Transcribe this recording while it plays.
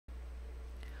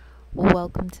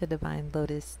Welcome to Divine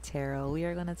Lotus Tarot. We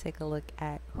are going to take a look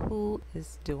at who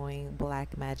is doing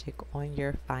black magic on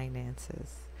your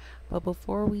finances. But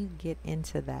before we get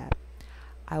into that,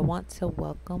 I want to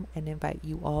welcome and invite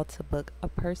you all to book a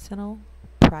personal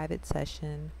private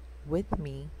session with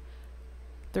me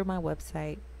through my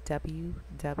website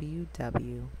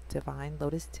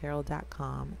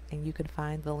www.divinelotustarot.com, and you can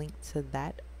find the link to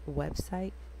that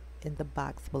website in the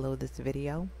box below this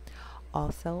video.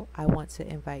 Also, I want to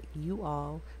invite you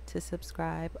all to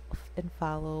subscribe and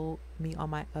follow me on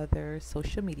my other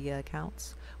social media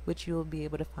accounts, which you will be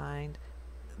able to find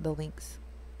the links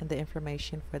and the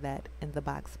information for that in the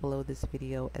box below this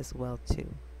video as well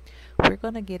too. We're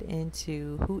going to get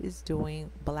into who is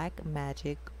doing black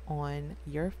magic on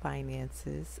your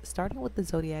finances, starting with the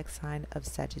zodiac sign of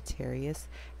Sagittarius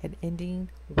and ending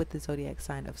with the zodiac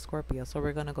sign of Scorpio. So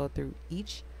we're going to go through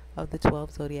each of the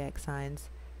 12 zodiac signs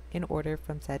in order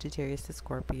from Sagittarius to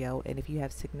Scorpio. And if you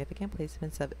have significant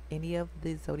placements of any of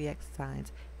the zodiac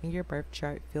signs in your birth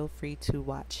chart, feel free to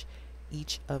watch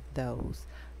each of those.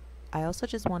 I also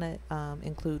just want to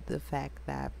include the fact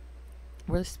that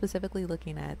we're specifically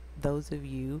looking at those of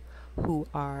you who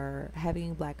are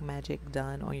having black magic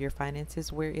done on your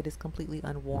finances where it is completely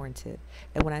unwarranted.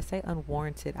 And when I say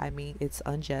unwarranted, I mean it's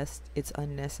unjust, it's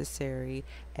unnecessary,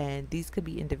 and these could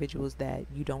be individuals that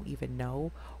you don't even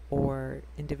know or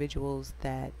individuals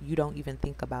that you don't even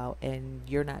think about, and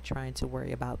you're not trying to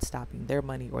worry about stopping their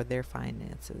money or their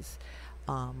finances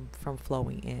from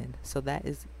flowing in. So that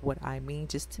is what I mean,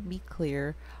 just to be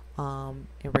clear in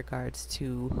regards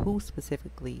to who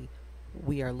specifically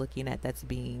we are looking at that's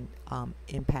being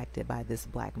impacted by this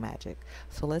black magic.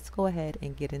 So let's go ahead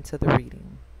and get into the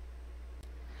reading.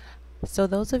 So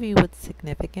those of you with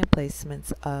significant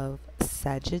placements of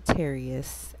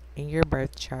Sagittarius in your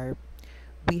birth chart,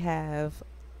 we have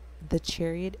the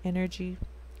Chariot energy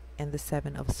and the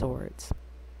Seven of Swords.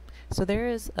 So there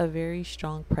is a very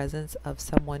strong presence of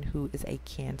someone who is a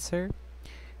Cancer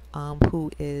who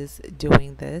is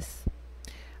doing this.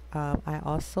 I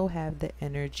also have the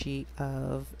energy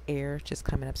of air just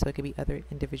coming up, so it could be other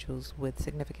individuals with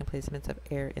significant placements of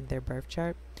air in their birth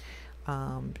chart.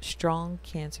 Strong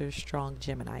Cancer, strong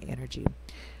Gemini energy.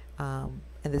 And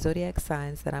the zodiac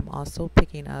signs that I'm also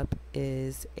picking up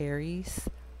is Aries,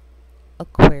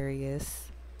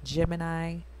 Aquarius,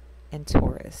 Gemini, and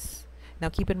Taurus. Now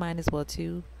keep in mind as well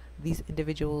too, these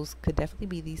individuals could definitely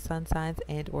be these sun signs,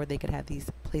 and or they could have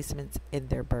these placements in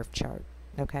their birth chart.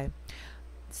 Okay,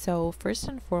 so first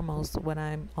and foremost, what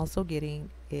I'm also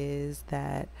getting is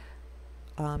that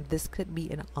this could be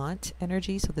an aunt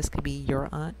energy. So this could be your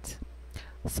aunt,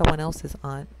 someone else's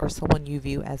aunt, or someone you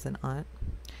view as an aunt.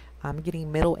 I'm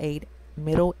getting middle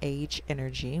age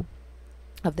energy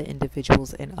of the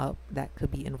individuals and up that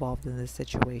could be involved in this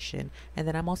situation. And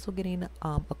then I'm also getting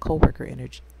a coworker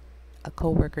energy.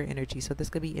 So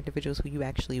this could be individuals who you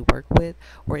actually work with,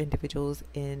 or individuals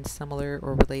in similar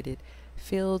or related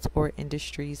fields or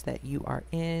industries that you are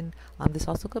in. This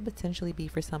also could potentially be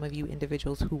for some of you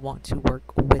individuals who want to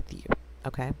work with you.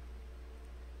 Okay,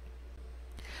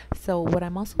 so what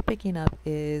I'm also picking up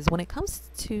is when it comes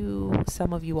to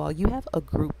some of you all, you have a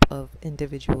group of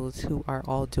individuals who are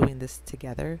all doing this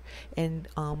together. And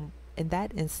in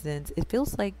that instance, it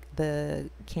feels like the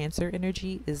Cancer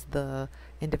energy is the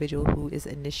individual who is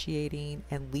initiating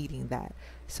and leading that.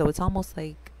 So it's almost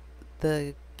like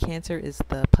the Cancer is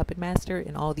the puppet master,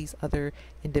 and all these other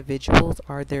individuals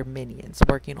are their minions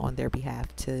working on their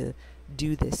behalf to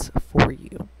do this for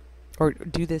you, or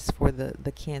do this for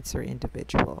the Cancer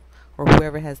individual, or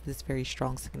whoever has this very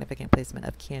strong significant placement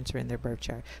of Cancer in their birth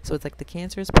chart. So it's like the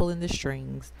Cancer is pulling the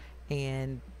strings,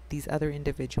 and these other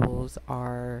individuals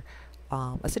are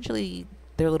essentially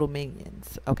their little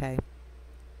minions. Okay,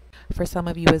 for some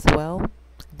of you as well,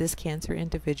 this Cancer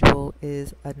individual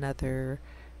is another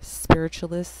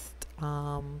spiritualist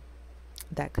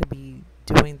that could be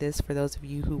doing this for those of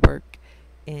you who work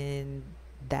in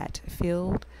that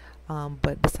field.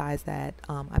 But besides that,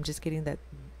 I'm just getting that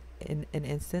in an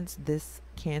instance, this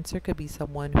Cancer could be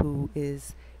someone who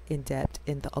is in depth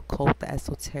in the occult, the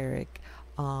esoteric,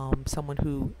 someone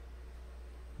who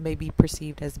may be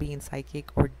perceived as being psychic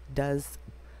or does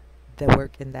the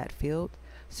work in that field.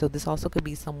 So this also could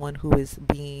be someone who is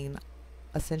being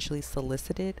essentially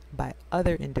solicited by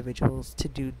other individuals to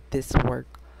do this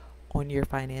work on your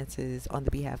finances on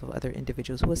the behalf of other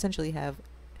individuals who essentially have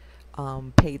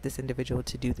paid this individual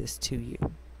to do this to you.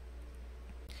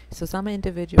 So some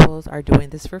individuals are doing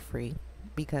this for free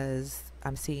because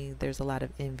I'm seeing there's a lot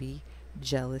of envy,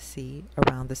 jealousy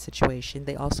around the situation.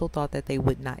 They also thought that they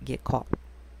would not get caught.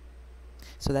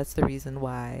 So that's the reason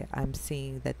why I'm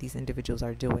seeing that these individuals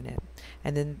are doing it.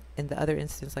 And then in the other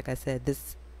instance, like I said,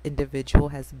 this individual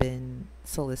has been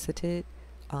solicited,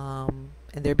 and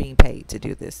they're being paid to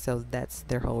do this. So that's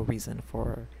their whole reason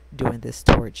for doing this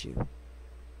towards you.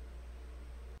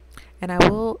 And I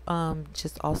will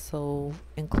just also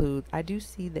include, I do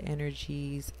see the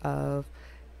energies of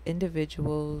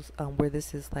individuals where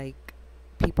this is like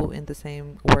people in the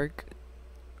same work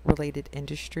related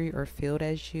industry or field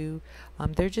as you.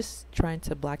 They're just trying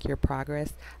to block your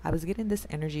progress. I was getting this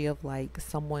energy of like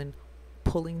someone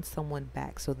pulling someone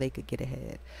back so they could get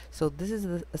ahead. So this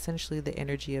is essentially the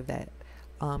energy of that.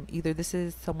 Either this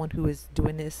is someone who is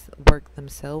doing this work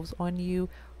themselves on you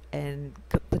and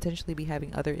could potentially be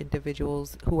having other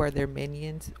individuals who are their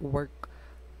minions work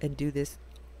and do this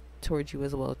towards you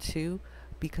as well too,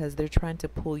 because they're trying to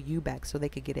pull you back so they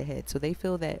could get ahead. So they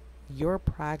feel that your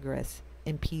progress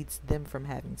impedes them from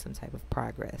having some type of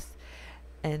progress.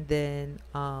 And then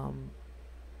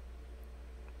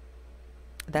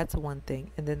that's one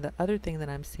thing. And then the other thing that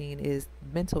I'm seeing is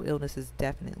mental illness is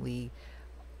definitely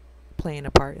playing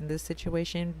a part in this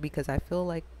situation, because I feel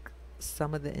like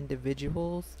some of the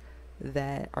individuals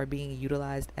that are being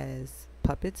utilized as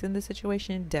puppets in this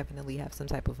situation definitely have some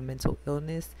type of mental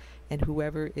illness, and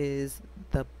whoever is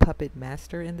the puppet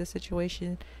master in this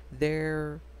situation,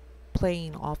 they're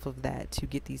playing off of that to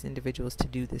get these individuals to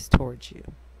do this towards you.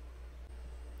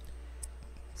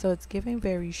 So it's giving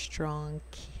very strong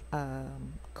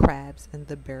crabs in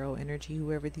the barrel energy,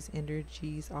 whoever these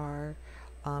energies are.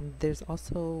 There's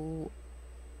also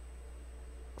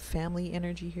family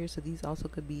energy here, so these also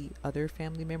could be other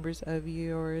family members of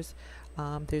yours.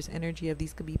 There's energy of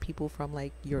these could be people from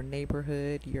like your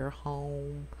neighborhood, your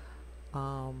home,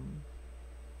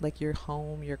 like your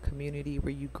home, your community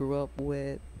where you grew up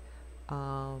with,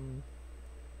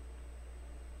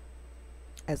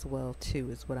 as well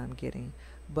too, is what I'm getting.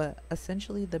 But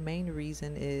essentially the main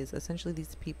reason is essentially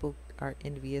these people are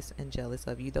envious and jealous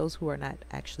of you, those who are not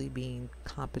actually being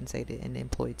compensated and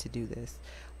employed to do this.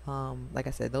 Like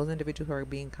I said, those individuals who are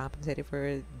being compensated for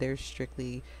it, they're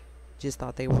strictly just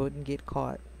thought they wouldn't get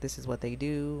caught. This is what they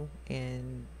do,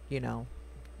 and you know,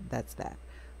 that's that.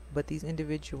 But these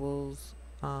individuals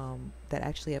that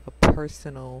actually have a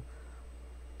personal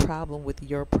problem with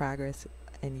your progress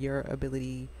and your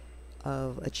ability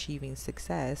of achieving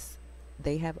success,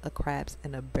 they have a crabs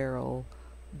in a barrel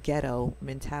ghetto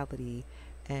mentality.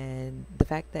 And the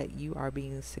fact that you are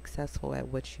being successful at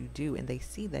what you do and they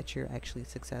see that you're actually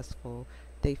successful,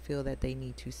 they feel that they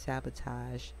need to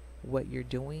sabotage what you're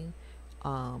doing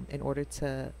in order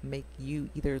to make you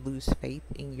either lose faith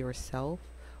in yourself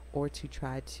or to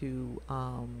try to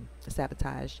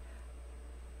sabotage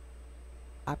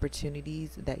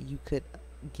opportunities that you could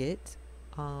get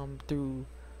through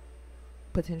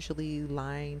potentially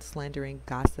lying, slandering,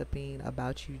 gossiping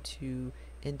about you to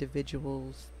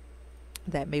individuals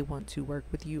that may want to work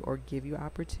with you or give you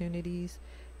opportunities,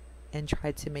 and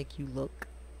try to make you look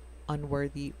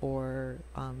unworthy or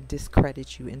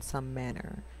discredit you in some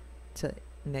manner to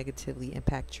negatively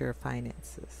impact your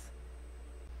finances.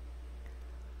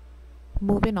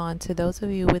 Moving on to those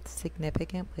of you with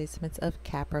significant placements of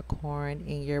Capricorn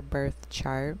in your birth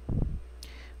chart,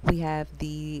 we have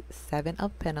the Seven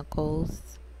of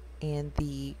Pentacles and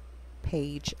the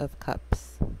Page of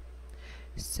Cups.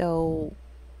 So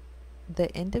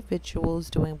the individuals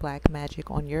doing black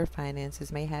magic on your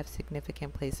finances may have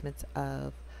significant placements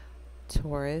of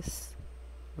Taurus,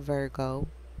 Virgo,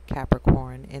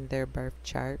 Capricorn in their birth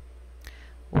chart.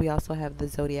 We also have the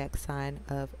zodiac sign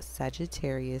of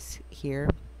Sagittarius here.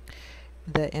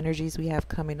 The energies we have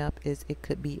coming up is it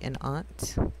could be an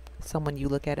aunt, someone you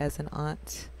look at as an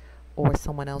aunt, or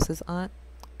someone else's aunt.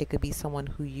 It could be someone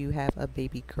who you have a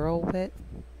baby girl with.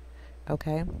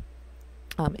 Okay.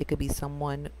 It could be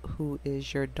someone who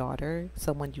is your daughter,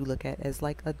 someone you look at as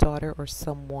like a daughter, or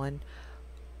someone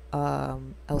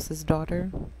else's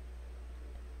daughter,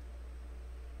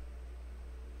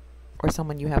 or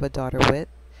someone you have a daughter with.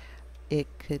 It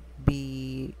could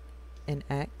be an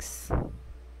ex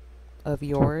of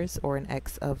yours, or an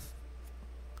ex of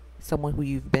someone who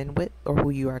you've been with or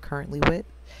who you are currently with.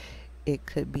 It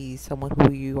could be someone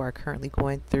who you are currently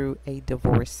going through a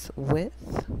divorce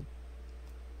with.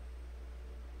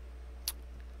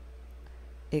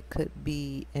 It could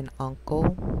be an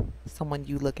uncle, someone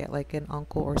you look at like an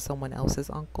uncle or someone else's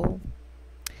uncle.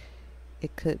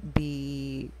 It could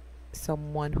be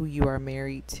someone who you are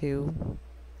married to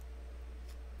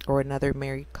or another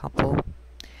married couple.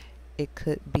 It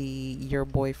could be your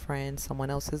boyfriend, someone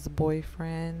else's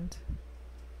boyfriend,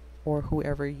 or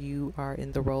whoever you are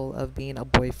in the role of being a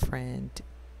boyfriend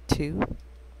to.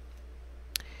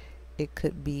 It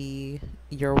could be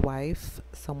your wife,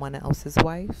 someone else's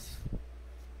wife.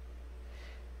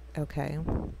 Okay.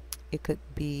 It could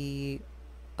be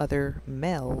other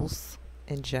males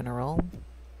in general.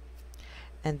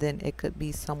 And then it could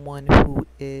be someone who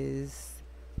is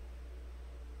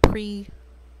pre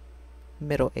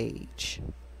middle age.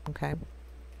 Okay.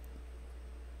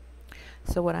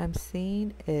 So what I'm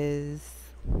seeing is,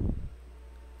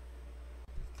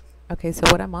 okay, so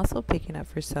what I'm also picking up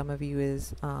for some of you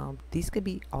is these could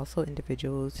be also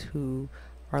individuals who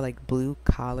are like blue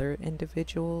collar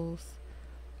individuals.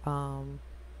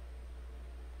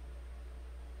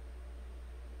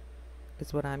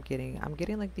 Is what I'm getting. I'm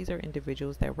getting like these are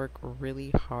individuals that work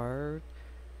really hard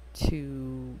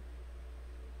to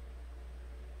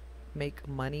make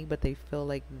money, but they feel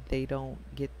like they don't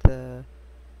get the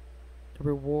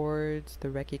rewards,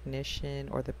 the recognition,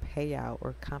 or the payout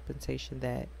or compensation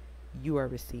that you are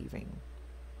receiving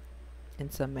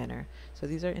in some manner. So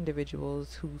these are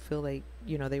individuals who feel like,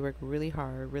 you know, they work really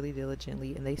hard, really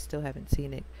diligently, and they still haven't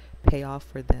seen it pay off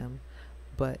for them.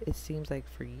 But it seems like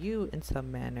for you, in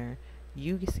some manner,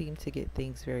 you seem to get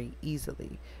things very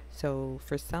easily. So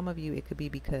for some of you, it could be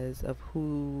because of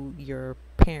who your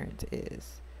parent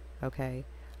is. Okay.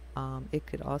 It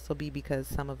could also be because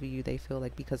some of you, they feel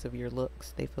like because of your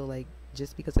looks, they feel like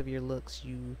just because of your looks,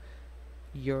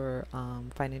 your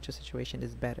financial situation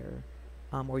is better,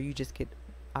 or you just get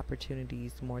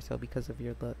opportunities more so because of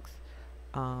your looks.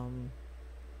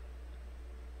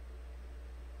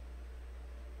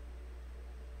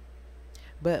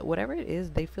 But whatever it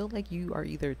is, they feel like you are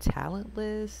either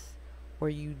talentless or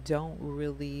you don't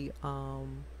really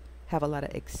have a lot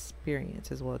of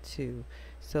experience as well too.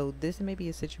 So this may be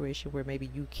a situation where maybe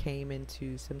you came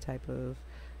into some type of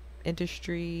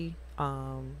industry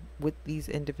with these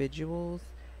individuals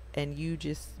and you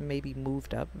just maybe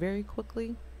moved up very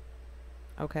quickly.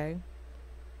 Okay.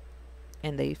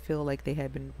 And they feel like they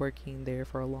had been working there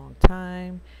for a long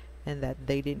time and that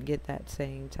they didn't get that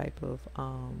same type of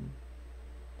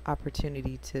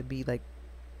opportunity to be like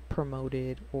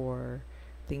promoted or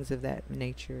things of that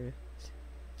nature.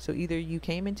 So either you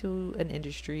came into an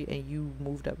industry and you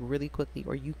moved up really quickly,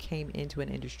 or you came into an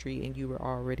industry and you were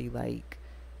already like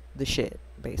the shit,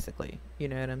 basically. You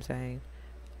know what I'm saying?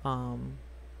 Um,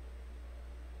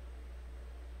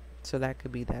 so that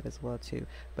could be that as well too.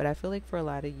 But I feel like for a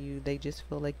lot of you, they just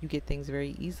feel like you get things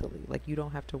very easily. Like you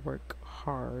don't have to work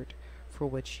hard for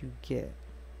what you get.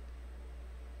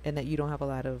 And that you don't have a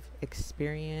lot of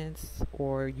experience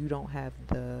or you don't have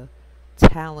the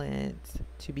talent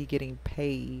to be getting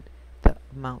paid the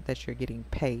amount that you're getting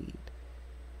paid,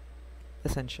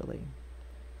 essentially.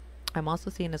 I'm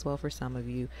also seeing as well for some of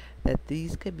you that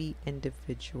these could be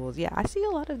individuals. Yeah, I see a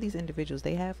lot of these individuals.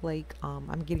 They have like,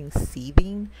 I'm getting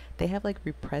seething. They have like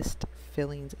repressed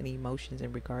feelings and emotions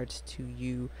in regards to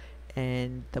you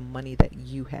and the money that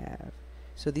you have.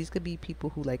 So these could be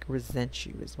people who like resent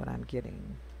you is what I'm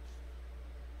getting.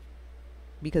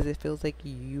 Because it feels like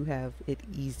you have it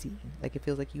easy. Like it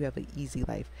feels like you have an easy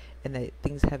life and that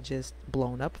things have just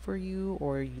blown up for you,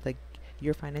 or you like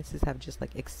your finances have just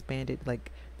like expanded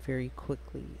like very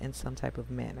quickly in some type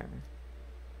of manner.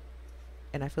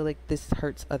 And I feel like this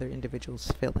hurts other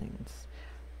individuals' feelings.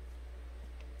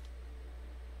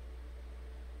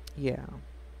 Yeah.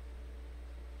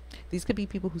 These could be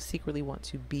people who secretly want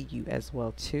to be you as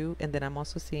well too. And then I'm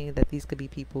also seeing that these could be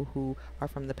people who are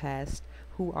from the past,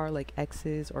 who are like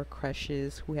exes or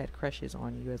crushes, who had crushes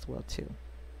on you as well too.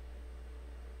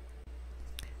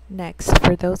 Next,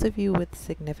 for those of you with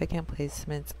significant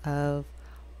placements of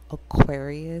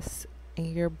Aquarius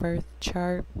in your birth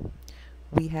chart,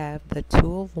 we have the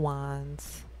Two of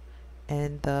Wands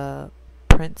and the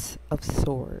Prince of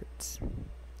Swords.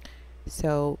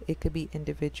 So it could be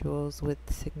individuals with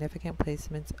significant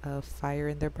placements of fire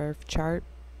in their birth chart.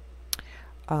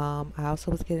 I also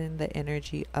was getting the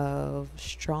energy of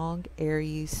strong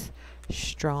Aries,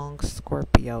 strong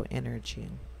Scorpio energy.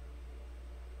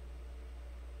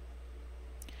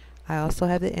 I also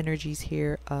have the energies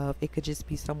here of it could just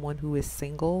be someone who is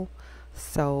single.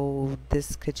 So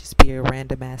this could just be a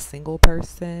random ass single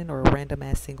person or random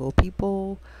ass single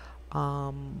people.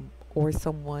 Or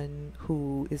someone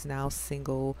who is now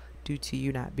single due to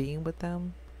you not being with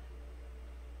them.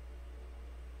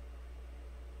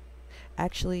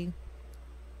 Actually,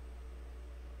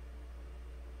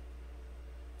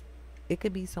 it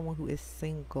could be someone who is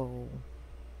single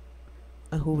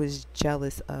and who is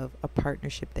jealous of a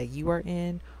partnership that you are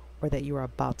in or that you are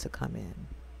about to come in.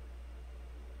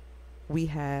 We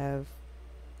have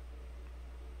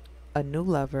a new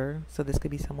lover, so this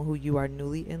could be someone who you are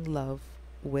newly in love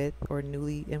with or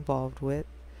newly involved with.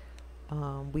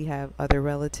 We have other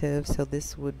relatives, so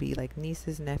this would be like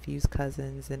nieces, nephews,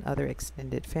 cousins, and other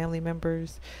extended family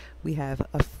members. We have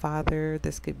a father.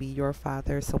 This could be your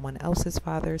father, someone else's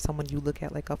father, someone you look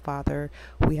at like a father.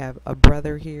 We have a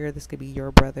brother here. This could be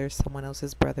your brother, someone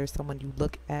else's brother, someone you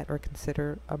look at or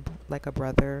consider like a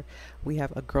brother. We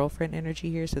have a girlfriend energy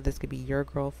here, so this could be your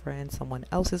girlfriend, someone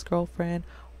else's girlfriend,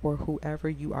 or whoever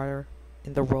you are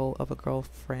in the role of a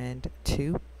girlfriend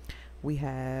to. We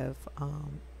have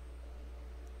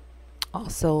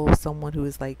also someone who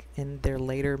is like in their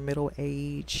later middle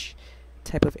age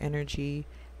type of energy.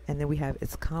 And then we have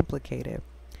it's complicated.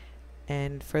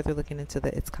 And further looking into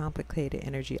the it's complicated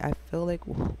energy, I feel like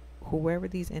whoever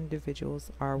these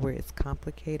individuals are where it's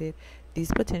complicated,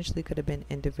 these potentially could have been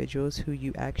individuals who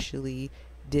you actually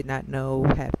did not know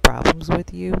had problems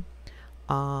with you,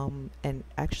 and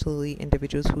actually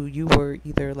individuals who you were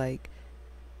either like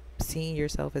seeing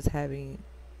yourself as having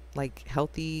like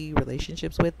healthy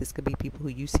relationships with. This could be people who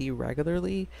you see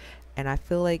regularly, and I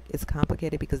feel like it's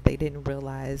complicated because they didn't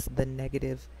realize the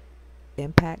negative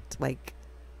impact, like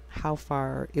how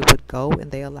far it would go,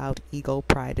 and they allowed ego,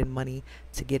 pride, and money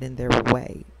to get in their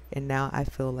way. And now I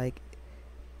feel like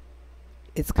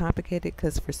it's complicated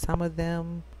because for some of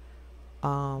them,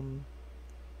 um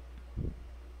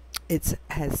it's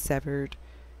has severed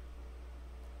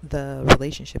the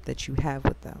relationship that you have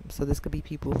with them. So this could be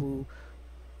people who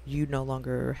you no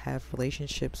longer have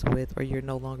relationships with, or you're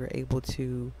no longer able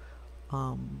to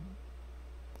um,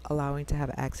 allowing to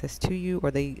have access to you, or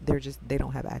they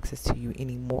don't have access to you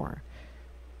anymore.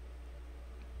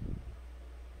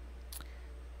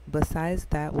 Besides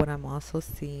that, what I'm also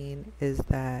seeing is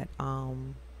that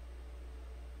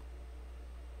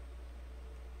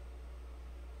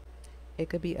it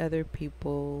could be other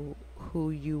people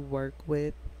who you work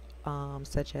with,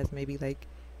 such as maybe like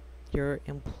your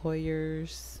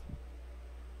employers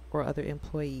or other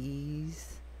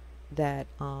employees that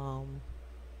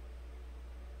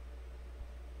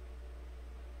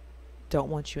don't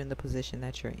want you in the position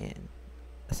that you're in,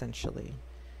 essentially.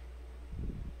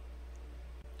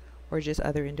 Or just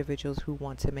other individuals who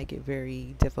want to make it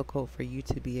very difficult for you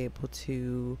to be able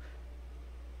to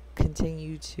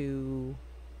continue to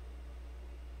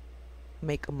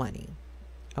make money.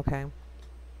 Okay.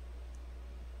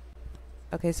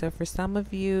 Okay, so for some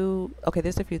of you, okay,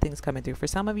 there's a few things coming through. For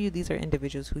some of you, these are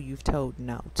individuals who you've told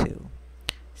no to.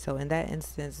 So in that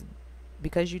instance,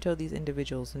 because you told these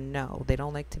individuals no, they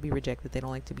don't like to be rejected, they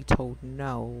don't like to be told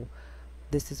no.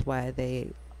 This is why they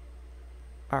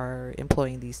are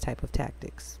employing these type of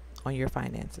tactics on your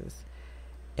finances.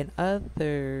 And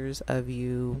others of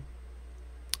you,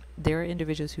 there are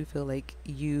individuals who feel like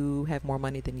you have more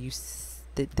money than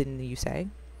than you say,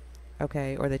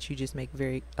 okay, or that you just make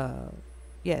very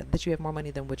yeah, that you have more money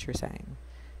than what you're saying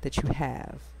that you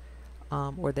have,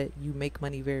 or that you make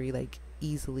money very like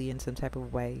easily in some type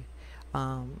of way.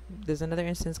 There's another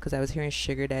instance because I was hearing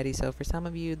sugar daddy. So for some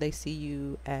of you, they see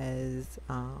you as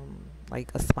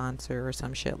like a sponsor or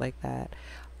some shit like that,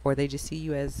 or they just see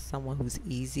you as someone who's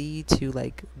easy to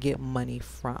like get money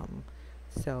from.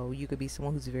 So you could be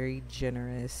someone who's very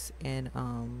generous and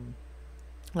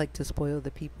like to spoil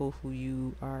the people who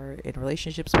you are in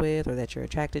relationships with, or that you're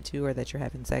attracted to, or that you're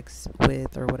having sex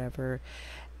with, or whatever.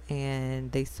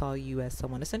 And they saw you as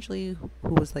someone essentially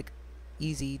who was like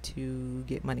easy to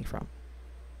get money from.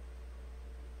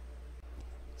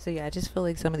 So yeah, I just feel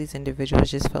like some of these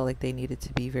individuals just felt like they needed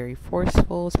to be very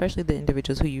forceful, especially the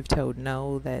individuals who you've told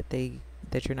no, that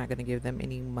you're not going to give them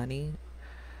any money.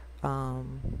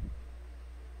 Um,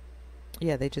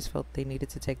 yeah, they just felt they needed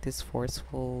to take this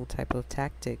forceful type of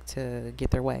tactic to get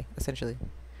their way, essentially.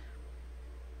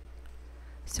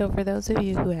 So for those of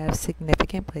you who have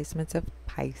significant placements of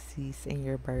Pisces in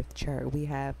your birth chart, we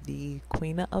have the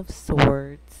Queen of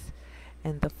Swords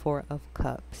and the Four of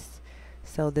Cups.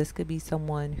 So this could be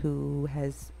someone who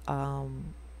has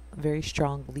very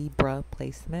strong Libra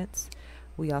placements.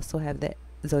 We also have the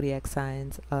zodiac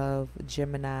signs of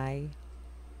Gemini,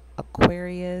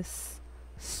 Aquarius,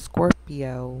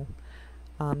 Scorpio.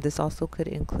 This also could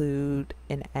include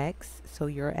an ex, so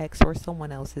your ex or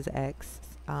someone else's ex.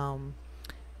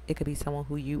 It could be someone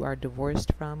who you are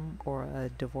divorced from, or a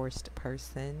divorced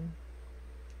person.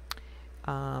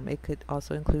 It could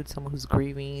also include someone who's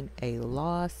grieving a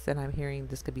loss, and I'm hearing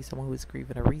this could be someone who is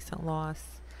grieving a recent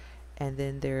loss. And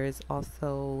then there's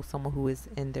also someone who is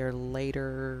in their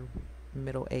later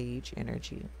middle age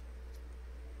energy.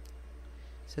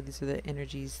 So these are the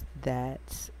energies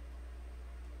that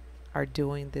are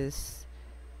doing this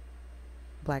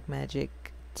black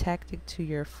magic tactic to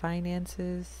your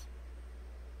finances.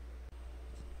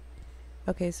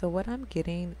 Okay, so what I'm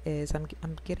getting is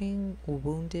I'm getting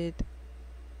wounded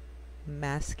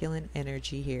masculine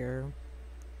energy here.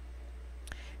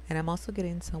 And I'm also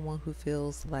getting someone who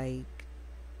feels like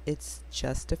it's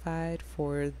justified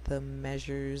for the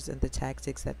measures and the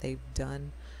tactics that they've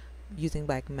done using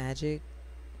black magic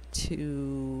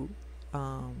to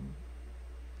um,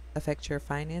 affect your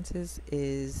finances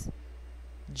is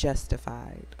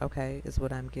justified. Okay, is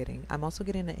what I'm getting. I'm also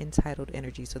getting an entitled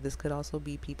energy. So this could also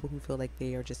be people who feel like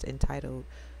they are just entitled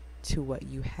to what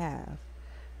you have.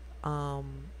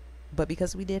 Um, but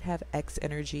because we did have X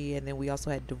energy and then we also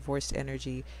had divorced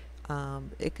energy,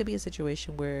 it could be a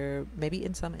situation where maybe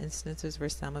in some instances for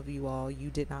some of you all, you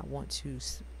did not want to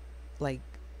like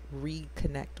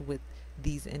reconnect with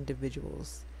these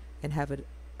individuals and have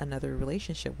another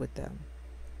relationship with them.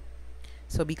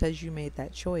 So because you made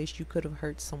that choice, you could have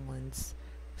hurt someone's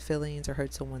feelings or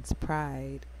hurt someone's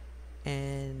pride,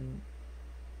 and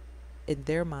in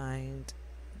their mind,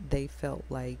 they felt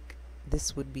like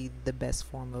this would be the best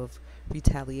form of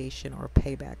retaliation or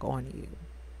payback on you.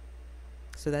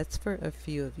 So that's for a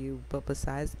few of you. But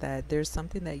besides that, there's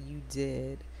something that you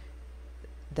did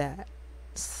that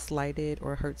slighted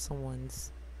or hurt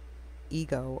someone's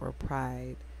ego or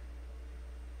pride,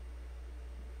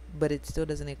 but it still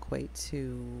doesn't equate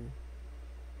to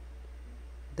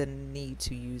the need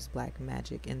to use black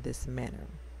magic in this manner.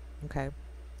 Okay?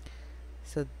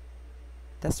 So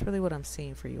that's really what I'm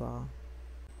seeing for you all.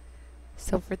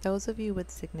 So for those of you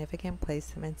with significant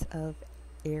placements of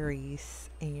Aries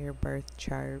in your birth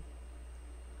chart,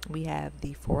 we have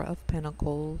the Four of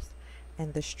Pentacles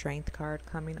and the Strength card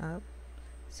coming up.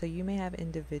 So you may have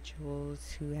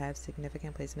individuals who have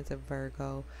significant placements of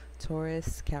Virgo,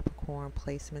 Taurus, Capricorn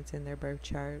placements in their birth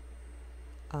chart.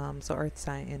 So earth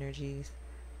sign energies.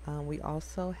 We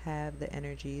also have the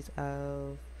energies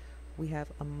of, we have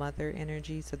a mother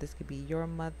energy. So this could be your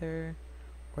mother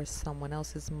or someone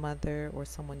else's mother or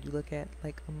someone you look at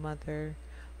like a mother.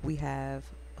 We have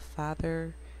a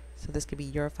father. So this could be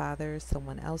your father,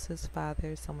 someone else's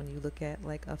father, someone you look at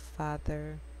like a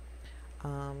father.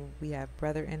 We have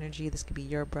brother energy. This could be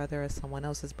your brother or someone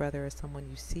else's brother or someone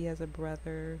you see as a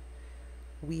brother.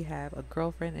 We have a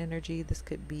girlfriend energy. This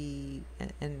could be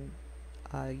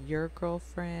your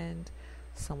girlfriend,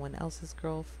 someone else's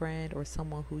girlfriend, or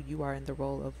someone who you are in the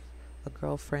role of a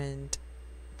girlfriend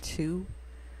to.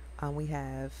 We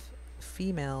have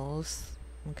females.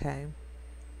 Okay.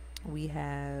 We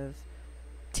have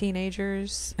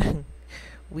teenagers.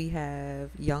 We have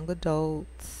young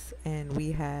adults, and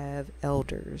we have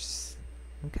elders.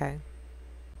 Okay.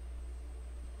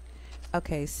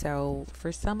 Okay, so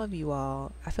for some of you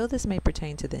all, I feel this may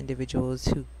pertain to the individuals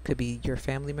who could be your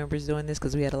family members doing this,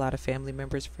 because we had a lot of family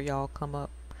members for y'all come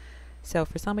up. So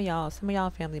for some of y'all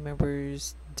family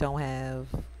members don't have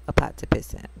a pot to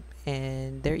piss in,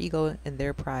 and their ego and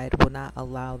their pride will not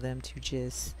allow them to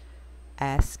just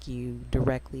ask you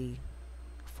directly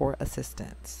for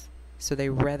assistance. So they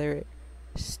rather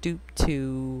stoop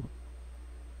to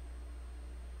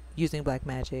using black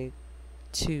magic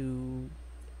to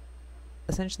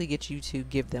essentially get you to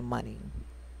give them money.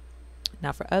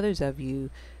 Now, for others of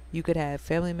you, you could have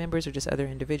family members or just other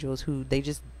individuals who they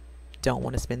just don't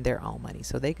want to spend their own money.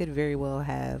 So they could very well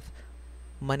have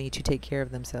money to take care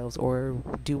of themselves or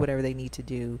do whatever they need to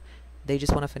do. They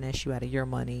just want to finesse you out of your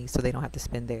money so they don't have to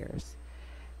spend theirs.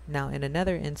 Now, in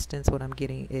another instance, what I'm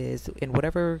getting is in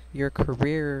whatever your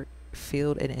career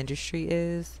field and industry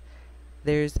is,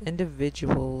 there's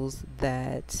individuals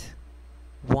that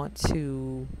want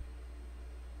to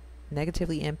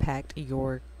negatively impact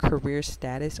your career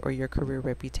status or your career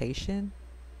reputation,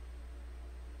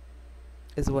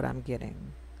 is what I'm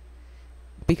getting.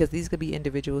 Because these could be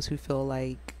individuals who feel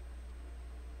like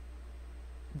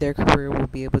their career will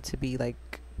be able to be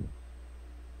like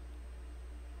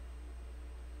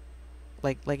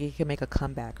it can make a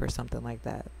comeback or something like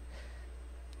that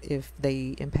if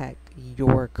they impact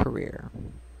your career.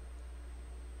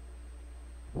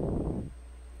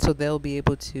 So they'll be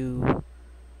able to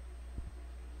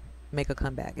make a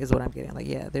comeback is what I'm getting. Like,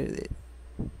 yeah,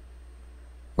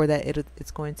 or that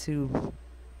it's going to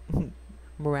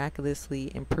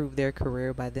miraculously improve their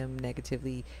career by them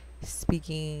negatively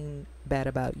speaking bad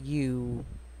about you,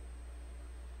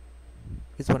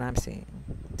 is what I'm seeing.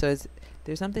 So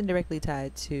there's something directly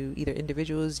tied to either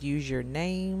individuals use your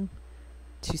name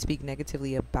to speak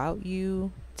negatively about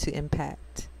you to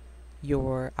impact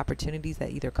your opportunities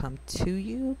that either come to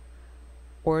you,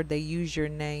 or they use your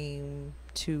name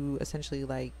to essentially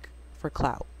like for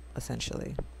clout,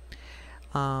 essentially.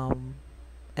 And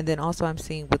then also I'm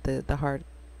seeing with the hard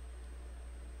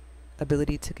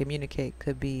ability to communicate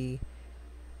could be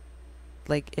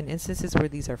like in instances where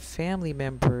these are family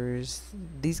members,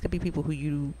 these could be people who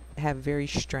you have very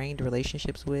strained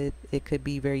relationships with. It could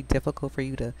be very difficult for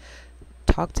you to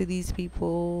talk to these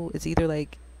people. It's either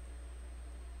like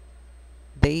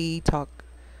they talk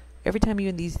every time you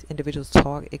and these individuals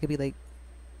talk, it could be like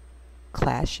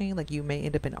clashing. Like you may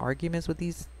end up in arguments with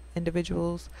these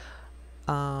individuals.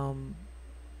 Um,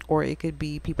 or it could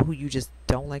be people who you just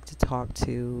don't like to talk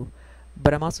to.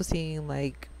 But I'm also seeing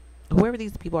like whoever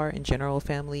these people are in general,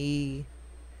 family,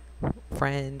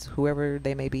 friends, whoever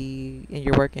they may be in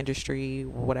your work industry,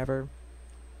 whatever.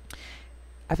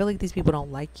 I feel like these people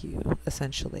don't like you,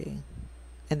 essentially,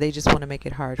 and they just want to make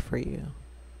it hard for you.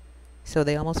 So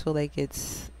they almost feel like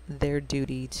it's their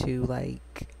duty to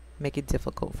like make it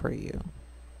difficult for you.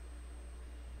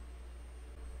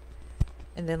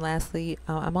 And then lastly,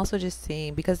 I'm also just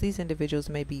seeing, because these individuals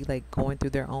may be like going through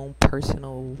their own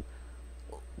personal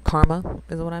karma,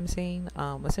 is what I'm seeing.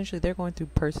 Essentially, they're going through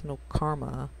personal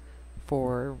karma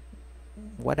for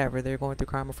whatever they're going through,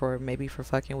 karma for maybe for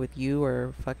fucking with you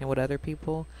or fucking with other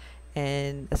people,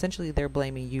 and essentially they're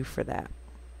blaming you for that.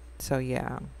 So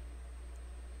yeah.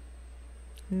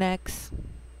 Next.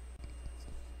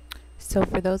 So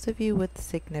for those of you with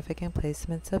significant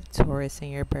placements of Taurus in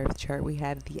your birth chart, we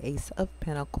have the Ace of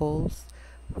Pentacles,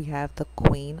 we have the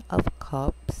Queen of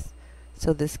Cups.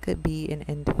 So this could be an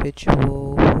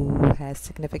individual who has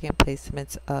significant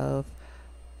placements of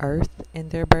Earth in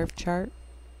their birth chart.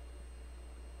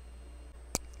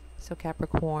 So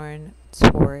Capricorn,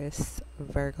 Taurus,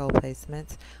 Virgo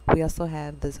placements. We also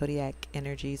have the zodiac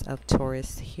energies of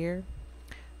Taurus here,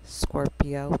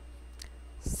 Scorpio,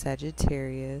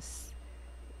 Sagittarius.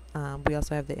 We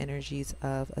also have the energies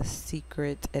of a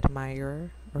secret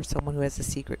admirer or someone who has a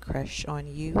secret crush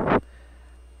on you.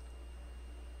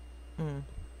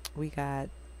 We got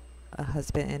a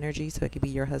husband energy, so it could be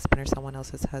your husband or someone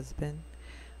else's husband.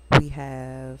 We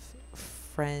have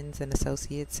friends and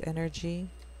associates energy.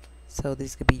 So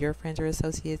these could be your friends or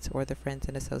associates, or the friends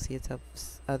and associates of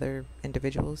other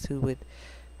individuals who would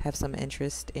have some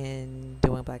interest in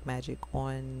doing black magic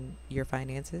on your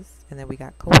finances. And then we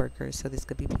got coworkers. So this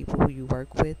could be people who you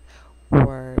work with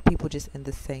or people just in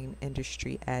the same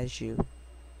industry as you.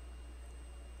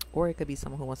 Or it could be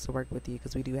someone who wants to work with you,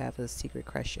 because we do have a secret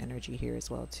crush energy here as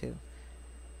well too.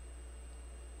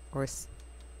 Or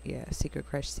yeah, secret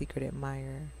crush, secret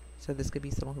admirer. So this could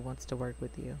be someone who wants to work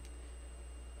with you.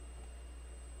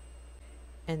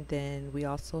 And then we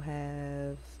also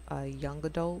have young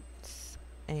adults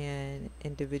and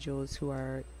individuals who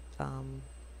are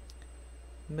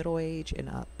middle age and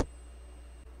up.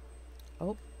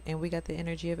 Oh, and we got the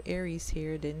energy of Aries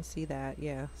here. Didn't see that.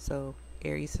 Yeah, so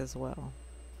Aries as well.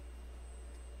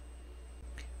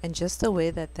 And just the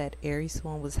way that that Aries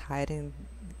one was hiding,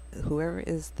 whoever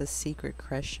is the secret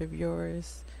crush of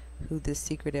yours, who this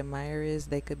secret admirer is,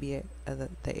 they could be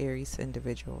the Aries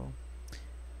individual.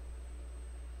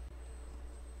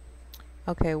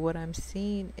 Okay, what I'm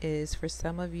seeing is for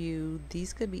some of you,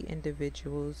 these could be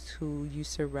individuals who you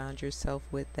surround yourself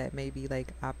with that may be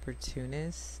like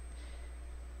opportunists,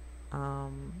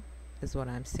 is what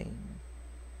I'm seeing.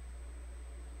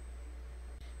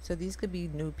 So these could be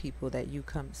new people that you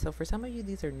come, so for some of you,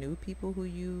 these are new people who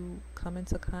you come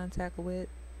into contact with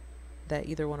that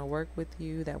either want to work with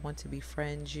you, that want to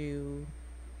befriend you,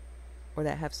 or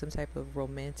that have some type of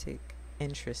romantic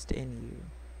interest in you.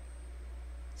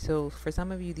 So for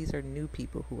some of you, these are new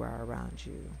people who are around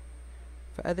you.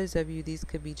 For others of you, these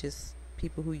could be just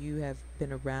people who you have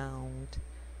been around,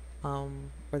 or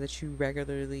that you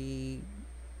regularly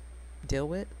deal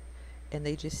with, and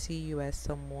they just see you as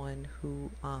someone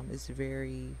who is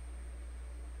very,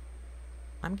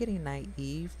 I'm getting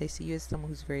naive. They see you as someone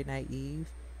who's very naive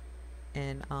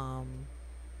and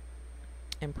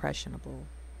impressionable.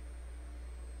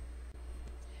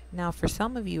 Now for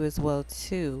some of you as well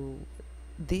too,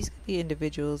 these could be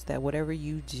individuals that whatever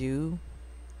you do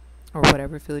or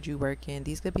whatever field you work in,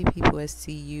 these could be people that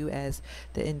see you as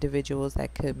the individuals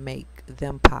that could make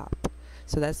them pop.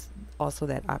 So that's also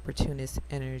that opportunist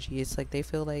energy. It's like they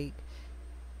feel like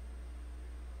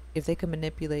if they can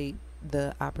manipulate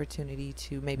the opportunity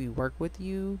to maybe work with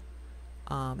you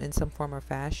in some form or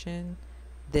fashion,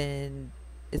 then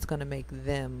it's going to make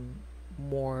them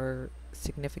more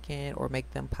significant or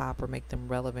make them pop or make them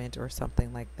relevant or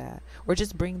something like that, or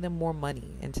just bring them more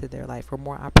money into their life or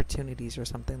more opportunities or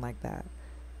something like that.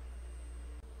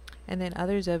 And then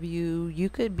others of you, you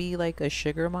could be like a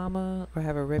sugar mama or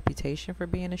have a reputation for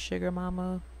being a sugar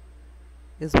mama,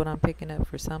 is what I'm picking up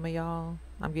for some of y'all.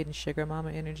 I'm getting sugar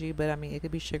mama energy, but I mean, it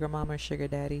could be sugar mama or sugar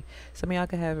daddy. Some of y'all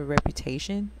could have a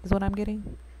reputation, is what I'm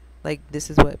getting. Like, this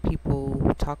is what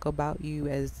people talk about you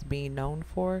as being known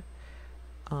for.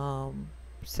 Um,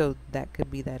 so that could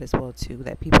be that as well too.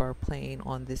 That people are playing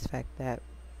on this fact that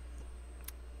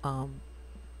um,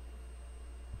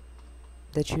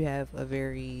 that you have a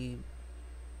very,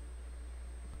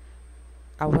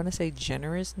 I want to say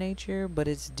generous nature, but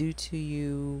it's due to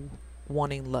you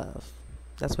wanting love.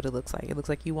 That's what it looks like. It looks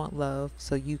like you want love,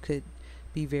 so you could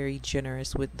be very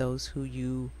generous with those who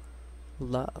you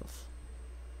love.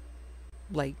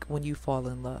 Like when you fall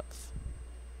in love.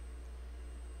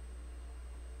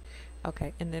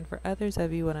 Okay, and then for others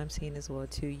of you, what I'm seeing as well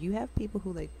too, you have people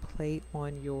who like they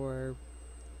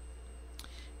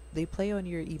play on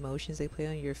your emotions, they play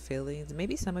on your feelings.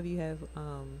 Maybe some of you have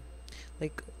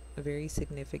like a very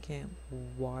significant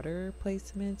water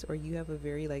placements, or you have a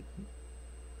very like,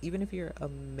 even if you're a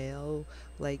male,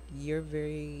 like you're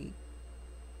very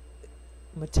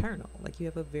maternal, like you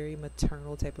have a very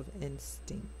maternal type of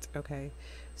instinct. Okay,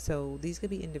 so these could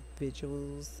be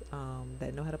individuals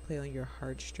that know how to play on your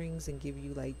heartstrings and give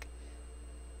you like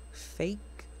fake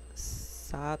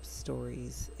sob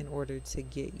stories in order to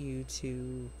get you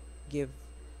to give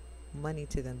money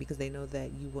to them, because they know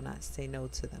that you will not say no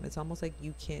to them. It's almost like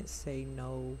you can't say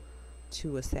no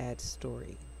to a sad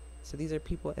story. So these are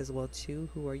people as well too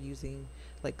who are using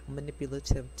like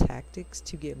manipulative tactics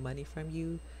to get money from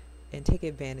you and take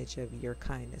advantage of your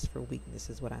kindness for weakness,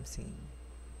 is what I'm seeing.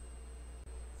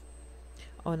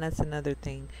 Oh, and that's another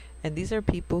thing. And these are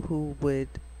people who would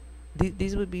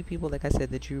these would be people, like I said,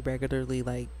 that you regularly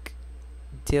like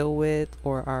deal with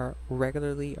or are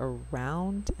regularly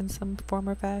around in some form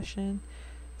or fashion.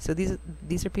 So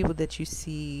these are people that you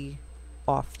see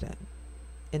often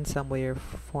in some way or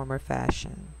form or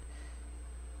fashion.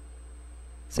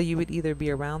 So you would either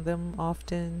be around them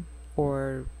often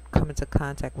or come into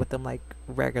contact with them like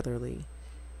regularly.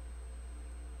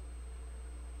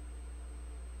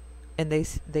 And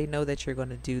they know that you're going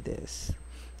to do this,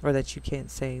 or that you can't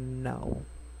say no.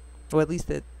 Or at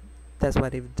least that's why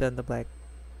they've done the black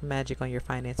magic on your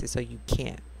finances, so you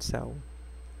can't. So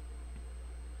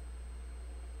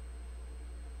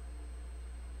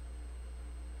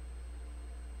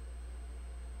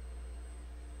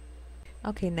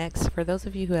okay, next, for those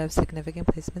of you who have significant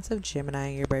placements of Gemini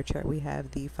in your birth chart, we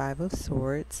have the Five of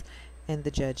Swords and the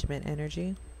Judgment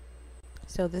energy.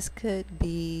 So this could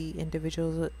be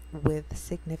individuals with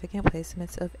significant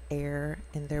placements of air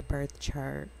in their birth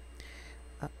chart.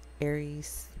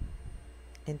 Aries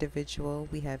individual,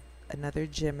 we have another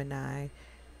Gemini,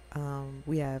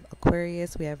 we have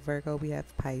Aquarius, we have Virgo, we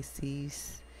have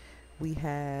Pisces, we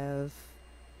have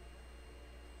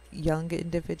young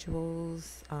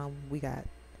individuals, we got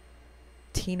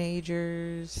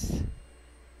teenagers,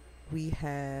 we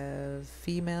have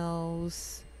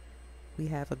females, we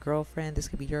have a girlfriend. This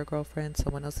could be your girlfriend,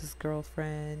 someone else's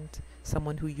girlfriend,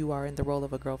 someone who you are in the role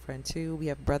of a girlfriend too. We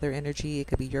have brother energy. It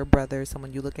could be your brother,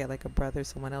 someone you look at like a brother,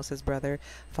 someone else's brother.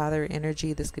 Father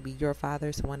energy. This could be your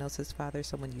father, someone else's father,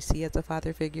 someone you see as a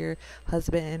father figure.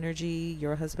 Husband energy,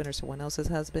 your husband or someone else's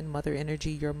husband. Mother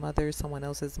energy, your mother, someone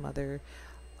else's mother.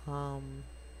 Or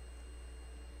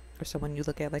someone you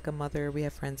look at like a mother. We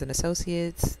have friends and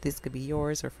associates. This could be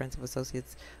yours or friends of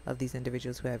associates of these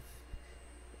individuals who have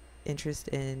interest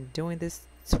in doing this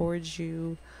towards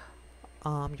you,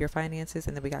 your finances.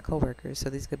 And then we got coworkers.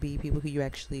 So these could be people who you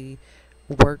actually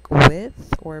work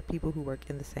with, or people who work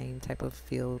in the same type of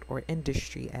field or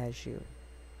industry as you.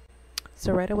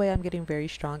 So right away, I'm getting very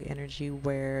strong energy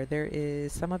where there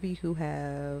is some of you who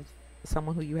have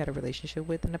someone who you had a relationship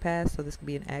with in the past. So this could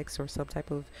be an ex or some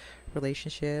type of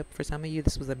relationship. For some of you,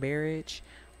 this was a marriage,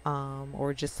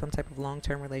 or just some type of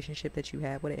long-term relationship that you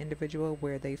had with an individual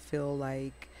where they feel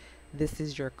like this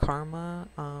is your karma.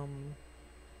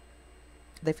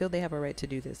 They feel they have a right to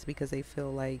do this because they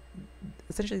feel like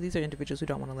essentially these are individuals who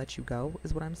don't want to let you go,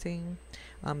 is what I'm seeing.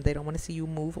 They don't want to see you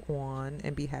move on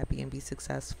and be happy and be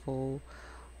successful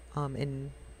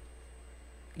in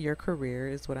your career,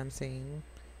 is what I'm seeing.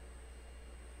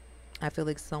 I feel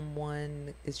like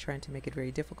someone is trying to make it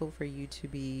very difficult for you to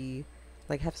be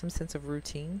like have some sense of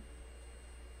routine.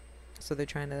 So they're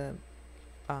trying to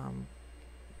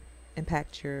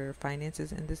impact your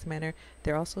finances in this manner.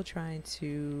 They're also trying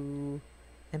to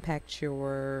impact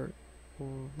your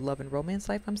love and romance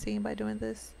life, I'm seeing, by doing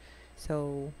this.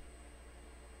 So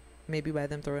maybe by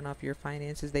them throwing off your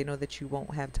finances, they know that you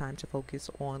won't have time to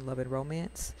focus on love and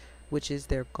romance, which is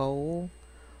their goal.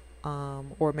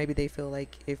 Or maybe they feel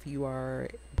like if you are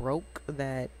broke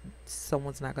that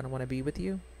someone's not going to want to be with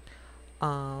you.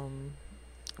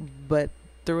 But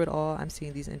through it all, I'm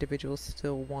seeing these individuals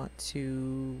still want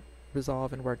to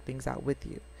resolve and work things out with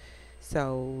you.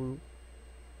 So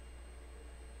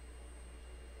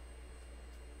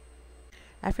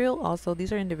I feel also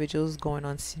these are individuals going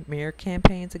on smear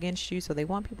campaigns against you, so they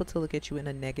want people to look at you in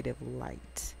a negative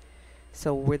light.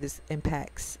 So where this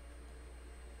impacts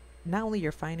not only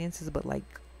your finances, but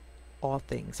like all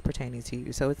things pertaining to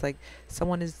you. So it's like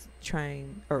someone is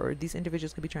trying, or these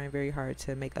individuals could be trying very hard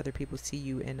to make other people see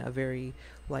you in a very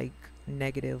like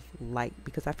negative light,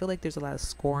 because I feel like there's a lot of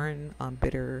scorn,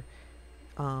 bitter,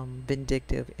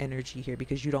 vindictive energy here,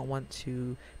 because you don't want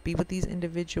to be with these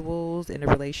individuals in the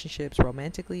relationships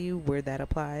romantically where that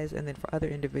applies. And then for other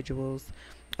individuals,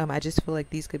 I just feel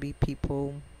like these could be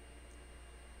people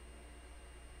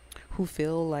who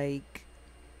feel like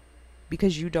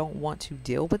because you don't want to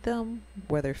deal with them,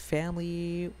 whether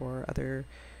family or other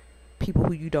people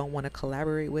who you don't want to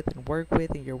collaborate with and work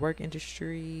with in your work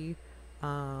industry,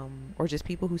 or just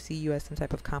people who see you as some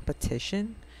type of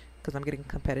competition, because I'm getting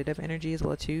competitive energy as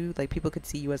well too. Like people could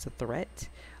see you as a threat.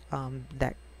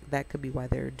 That could be why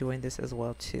they're doing this as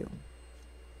well too.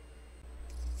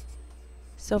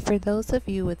 So for those of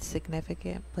you with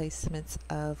significant placements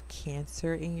of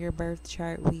Cancer in your birth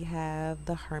chart, we have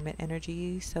the Hermit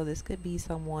energy. So this could be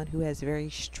someone who has very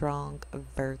strong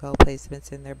Virgo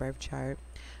placements in their birth chart.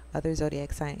 Other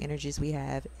zodiac sign energies we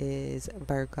have is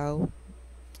Virgo.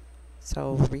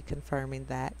 So reconfirming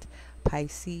that.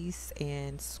 Pisces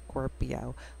and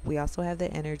Scorpio. We also have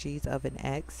the energies of an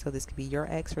ex. So this could be your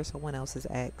ex or someone else's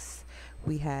ex.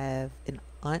 We have an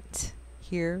aunt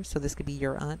here. So this could be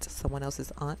your aunt, someone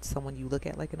else's aunt, someone you look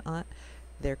at like an aunt.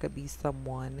 There could be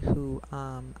someone who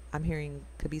I'm hearing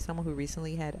could be someone who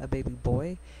recently had a baby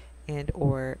boy, and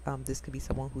or this could be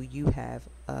someone who you have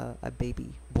a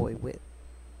baby boy with.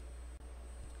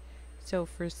 So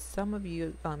for some of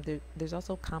you, there's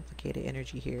also complicated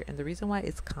energy here. And the reason why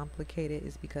it's complicated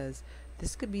is because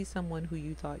this could be someone who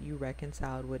you thought you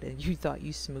reconciled with and you thought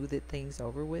you smoothed things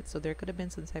over with. So there could have been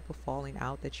some type of falling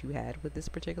out that you had with this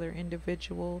particular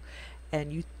individual.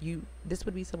 And this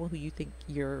would be someone who you think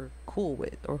you're cool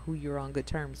with or who you're on good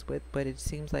terms with. But it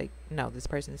seems like, no, this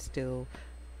person still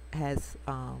has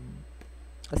a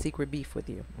secret beef with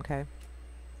you, okay?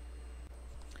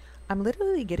 I'm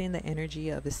literally getting the energy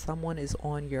of if someone is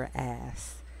on your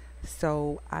ass.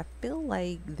 So I feel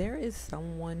like there is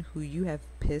someone who you have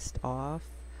pissed off,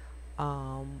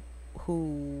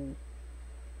 who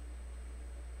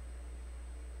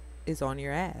is on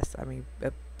your ass. I mean,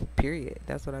 period.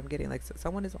 That's what I'm getting. Like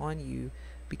someone is on you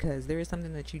because there is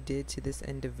something that you did to this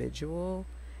individual.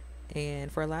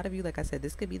 And for a lot of you, like I said,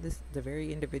 this could be the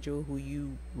very individual who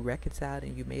you reconciled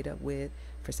and you made up with.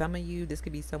 For some of you, this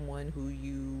could be someone who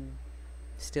you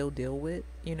still deal with,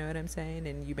 you know what I'm saying?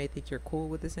 And you may think you're cool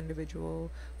with this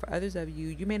individual. For others of you,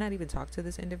 you may not even talk to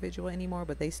this individual anymore,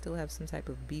 but they still have some type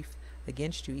of beef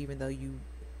against you, even though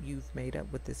you've made up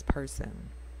with this person,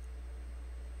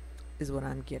 is what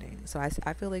I'm getting. So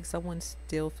I feel like someone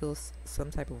still feels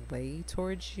some type of way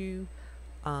towards you.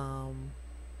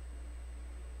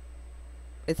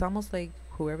 It's almost like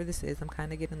whoever this is, I'm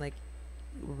kind of getting like,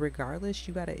 regardless,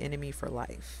 you got an enemy for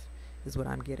life, is what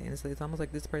I'm getting. So it's almost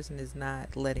like this person is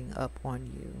not letting up on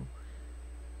you,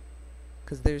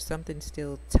 because there's something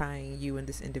still tying you and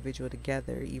this individual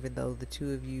together, even though the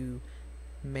two of you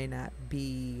may not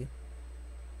be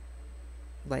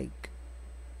like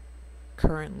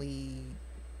currently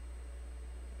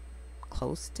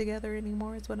close together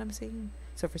anymore, is what I'm seeing.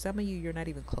 So for some of you, you're not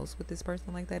even close with this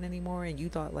person like that anymore, and you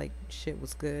thought like shit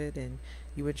was good and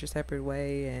you went your separate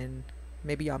way, and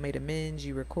maybe y'all made amends,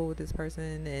 you were cool with this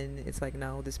person, and it's like,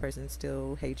 no, this person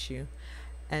still hates you.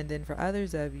 And then for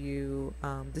others of you,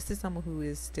 this is someone who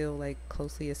is still like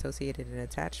closely associated and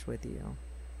attached with you,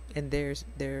 and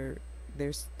they're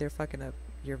fucking up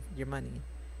your money.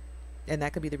 And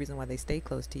that could be the reason why they stay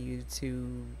close to you,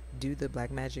 to do the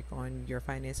black magic on your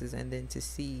finances and then to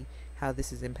see how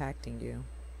this is impacting you.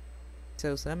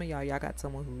 So some of y'all got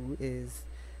someone who is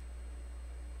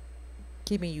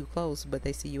keeping you close, but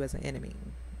they see you as an enemy.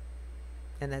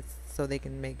 And that's so they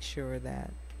can make sure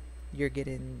that you're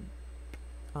getting,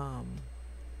 that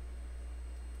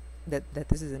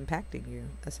this is impacting you,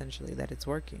 essentially, that it's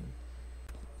working.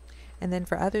 And then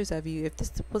for others of you, if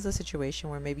this was a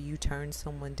situation where maybe you turned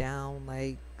someone down,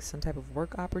 like some type of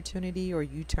work opportunity, or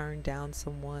you turned down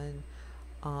someone,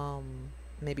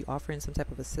 maybe offering some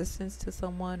type of assistance to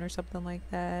someone or something like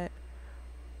that,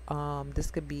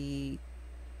 this could be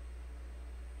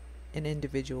an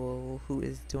individual who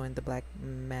is doing the black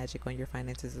magic on your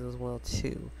finances as well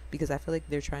too, because I feel like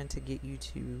they're trying to get you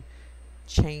to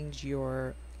change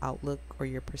your outlook or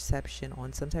your perception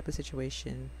on some type of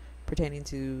situation pertaining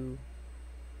to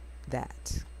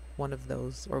that, one of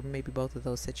those, or maybe both of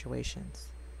those situations.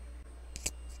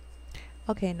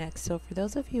 Okay, next. So for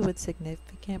those of you with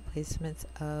significant placements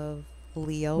of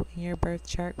Leo in your birth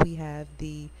chart, we have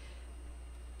the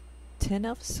Ten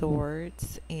of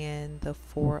Swords and the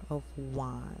Four of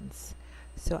Wands.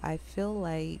 So I feel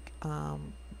like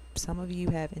some of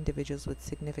you have individuals with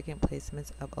significant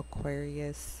placements of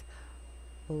Aquarius,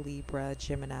 Libra,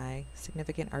 Gemini,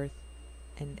 significant Earth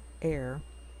and Air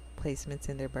placements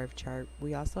in their birth chart.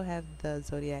 We also have the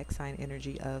zodiac sign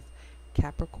energy of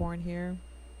Capricorn here.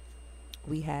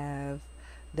 We have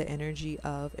the energy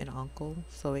of an uncle.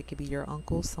 So it could be your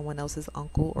uncle, someone else's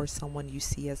uncle, or someone you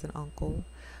see as an uncle.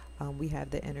 We have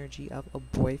the energy of a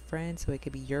boyfriend. So it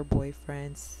could be your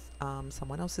boyfriend's,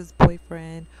 someone else's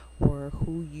boyfriend, or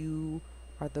who you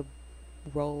are the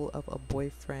role of a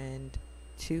boyfriend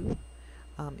to.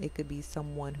 It could be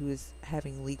someone who is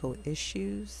having legal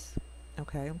issues.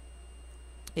 Okay.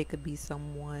 It could be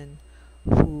someone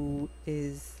who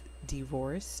is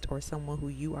divorced, or someone who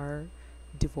you are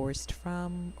divorced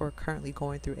from or currently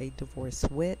going through a divorce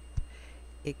with.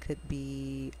 It could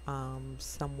be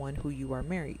someone who you are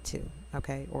married to,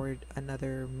 okay, or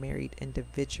another married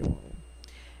individual.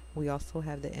 We also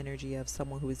have the energy of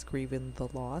someone who is grieving the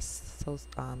loss. So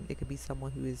it could be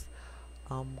someone who is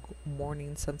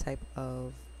mourning some type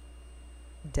of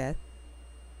death,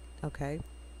 okay.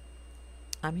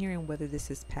 I'm hearing whether this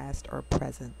is past or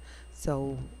present.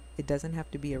 So it doesn't have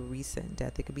to be a recent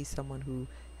death. It could be someone who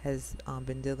has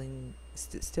been dealing,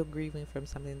 still grieving from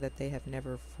something that they have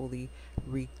never fully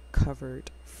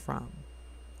recovered from.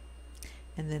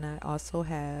 And then I also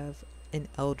have an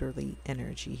elderly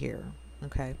energy here.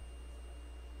 Okay.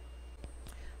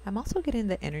 I'm also getting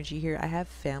the energy here. I have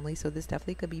family, so this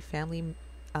definitely could be family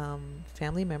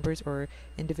members or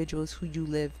individuals who you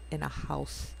live in a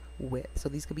house with. So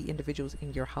these could be individuals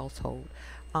in your household.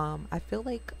 I feel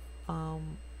like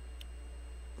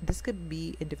this could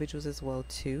be individuals as well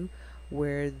too,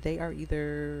 where they are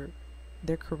either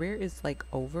their career is like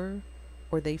over,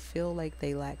 or they feel like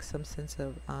they lack some sense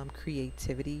of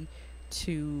creativity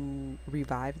to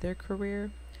revive their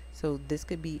career. So this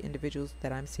could be individuals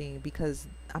that I'm seeing, because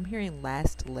I'm hearing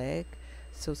last leg.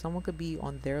 So someone could be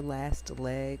on their last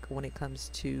leg when it comes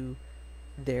to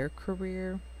their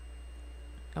career.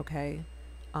 Okay.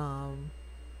 Um,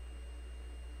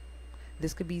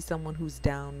 this could be someone who's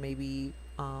down, maybe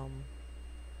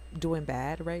doing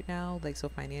bad right now. Like, so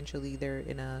financially they're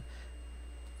in a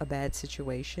bad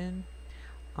situation.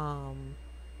 Um,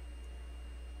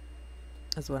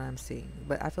 is what I'm seeing.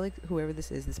 But I feel like whoever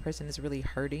this is, this person is really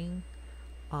hurting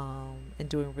and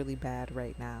doing really bad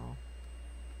right now.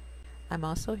 I'm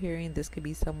also hearing this could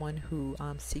be someone who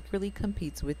secretly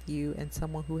competes with you, and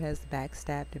someone who has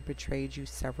backstabbed and betrayed you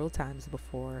several times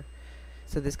before.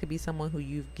 So this could be someone who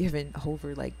you've given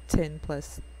over like 10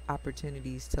 plus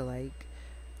opportunities to like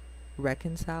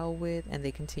reconcile with, and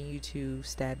they continue to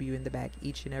stab you in the back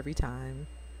each and every time.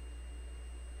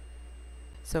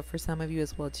 So for some of you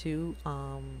as well too,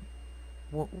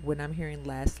 when I'm hearing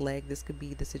last leg, this could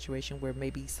be the situation where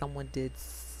maybe someone did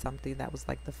something that was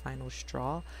like the final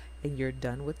straw and you're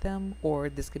done with them, or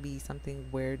this could be something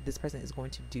where this person is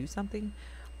going to do something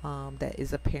that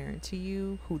is apparent to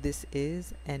you who this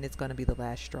is, and it's going to be the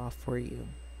last straw for you.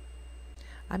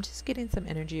 I'm just getting some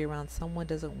energy around someone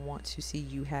doesn't want to see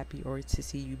you happy or to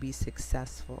see you be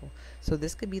successful. So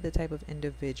this could be the type of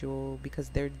individual, because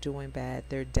they're doing bad,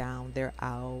 they're down, they're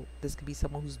out. This could be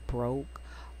someone who's broke,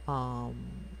 or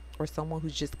someone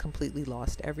who's just completely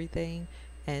lost everything,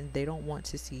 and they don't want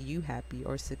to see you happy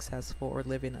or successful or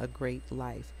living a great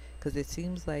life, because it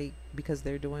seems like because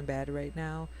they're doing bad right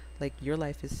now, like your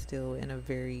life is still in a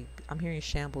very, I'm hearing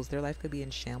shambles. Their life could be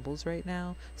in shambles right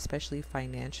now, especially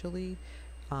financially.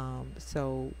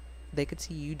 So they could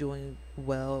see you doing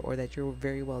well, or that you're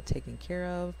very well taken care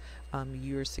of.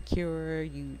 You're secure,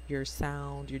 you're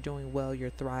sound, you're doing well, you're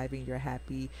thriving, you're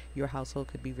happy. Your household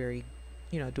could be very,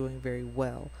 doing very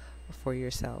well for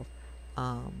yourself.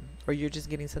 Or you're just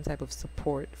getting some type of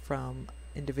support from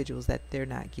individuals that they're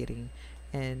not getting.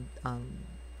 And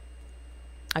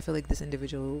I feel like this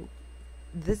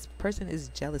person is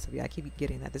jealous of you. I keep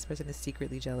getting that. This person is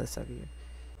secretly jealous of you.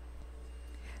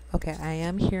 Okay, I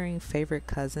am hearing favorite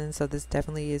cousin, so this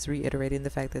definitely is reiterating the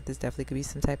fact that this definitely could be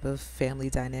some type of family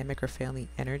dynamic or family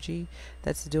energy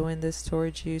that's doing this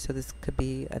towards you. So this could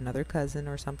be another cousin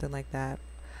or something like that.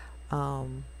 Or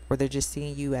they're just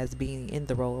seeing you as being in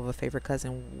the role of a favorite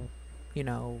cousin,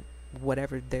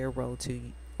 whatever their role to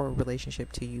or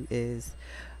relationship to you is.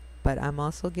 But I'm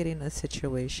also getting a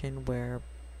situation where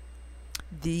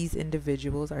these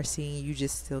individuals are seeing you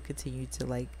just still continue to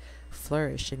like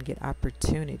flourish and get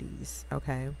opportunities.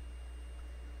 Okay.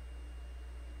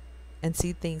 and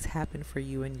see things happen for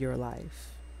you in your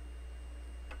life.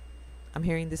 I'm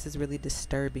hearing this is really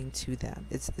disturbing to them.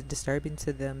 It's disturbing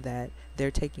to them that they're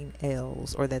taking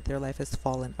L's, or that their life has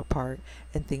fallen apart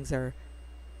and things are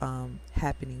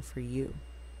happening for you.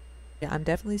 Yeah, I'm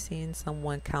definitely seeing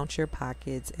someone count your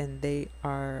pockets, and they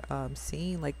are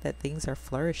seeing like that things are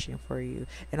flourishing for you.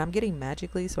 And I'm getting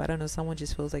magically, so I don't know, someone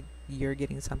just feels like you're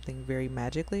getting something very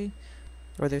magically,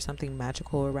 or there's something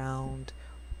magical around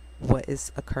what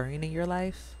is occurring in your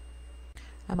life.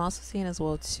 I'm also seeing as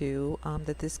well too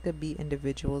that this could be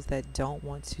individuals that don't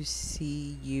want to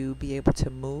see you be able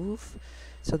to move.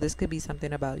 So this could be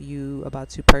something about you about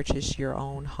to purchase your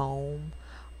own home,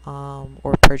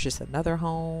 or purchase another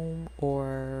home,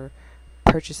 or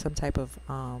purchase some type of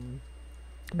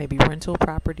maybe rental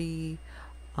property,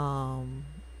 um,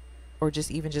 or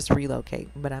just even just relocate.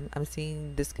 But I'm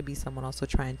seeing this could be someone also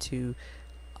trying to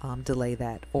delay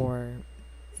that or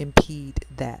impede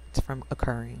that from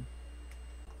occurring.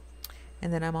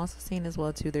 And then I'm also seeing as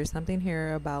well too, there's something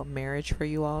here about marriage for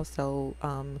you all. So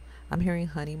I'm hearing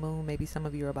honeymoon. Maybe some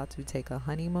of you are about to take a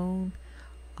honeymoon,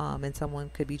 and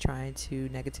someone could be trying to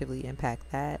negatively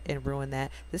impact that and ruin that.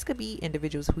 This could be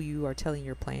individuals who you are telling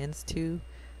your plans to.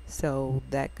 So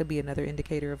that could be another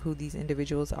indicator of who these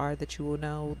individuals are that you will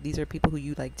know. These are people who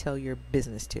you like tell your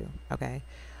business to. Okay.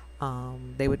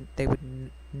 They would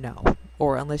know,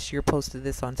 or unless you're posted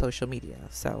this on social media.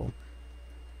 So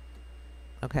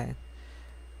okay.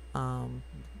 Um,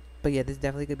 but yeah, this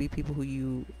definitely could be people who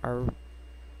you are,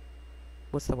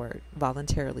 what's the word,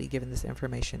 voluntarily giving this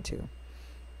information to.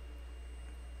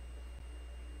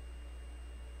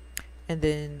 And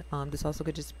then this also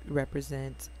could just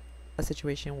represent a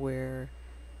situation where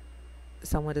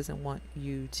someone doesn't want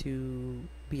you to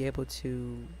be able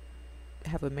to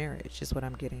have a marriage, is what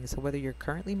I'm getting. So whether you're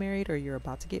currently married, or you're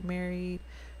about to get married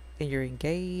and you're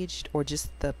engaged, or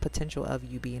just the potential of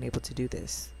you being able to do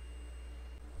this.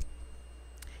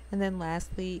 And then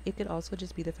lastly, it could also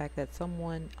just be the fact that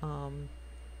someone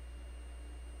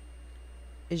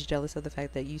is jealous of the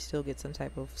fact that you still get some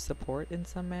type of support in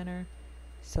some manner.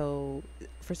 So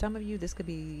for some of you, this could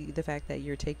be the fact that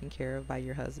you're taken care of by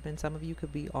your husband. Some of you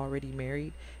could be already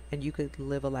married, and you could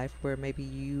live a life where maybe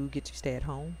you get to stay at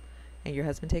home and your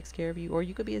husband takes care of you, or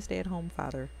you could be a stay-at-home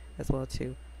father as well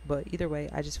too. But either way,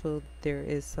 I just feel there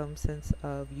is some sense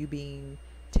of you being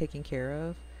taken care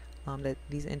of, that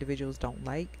these individuals don't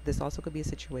like. This also could be a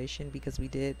situation, because we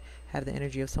did have the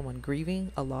energy of someone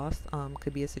grieving a loss.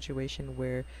 Could be a situation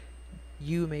where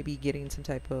you may be getting some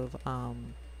type of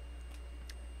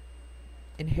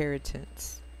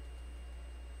inheritance.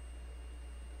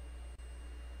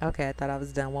 Okay, I thought I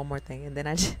was done. One more thing, and then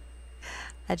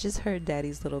I just heard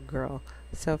daddy's little girl.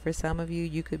 So for some of you,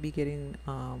 you could be getting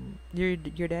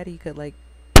your daddy could like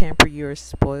pamper you or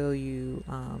spoil you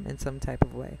in some type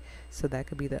of way. So that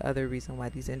could be the other reason why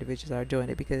these individuals are doing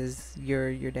it, because you're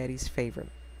your daddy's favorite.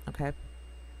 Okay.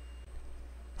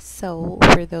 So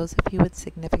for those of you with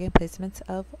significant placements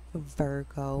of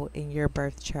Virgo in your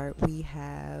birth chart, we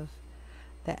have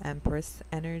the Empress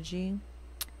energy.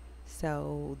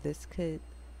 So this could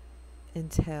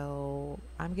entail,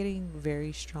 I'm getting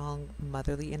very strong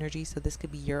motherly energy. So this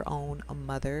could be your own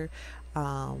mother.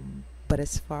 But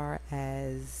as far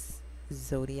as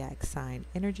zodiac sign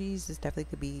energies, this definitely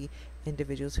could be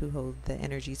individuals who hold the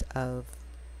energies of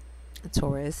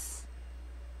Taurus,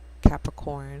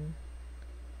 Capricorn,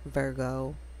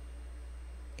 Virgo,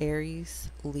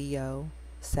 Aries, Leo,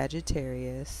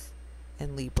 Sagittarius,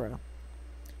 and Libra.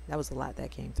 That was a lot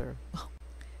that came through.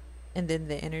 And then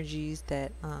the energies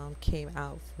that came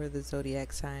out for the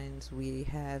zodiac signs, we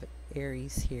have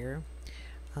Aries here.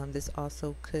 This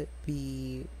also could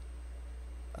be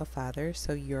a father,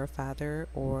 so you're a father,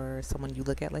 or someone you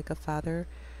look at like a father,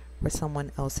 or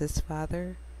someone else's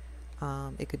father.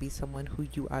 It could be someone who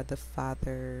you are the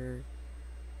father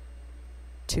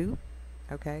to,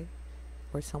 okay,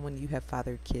 or someone you have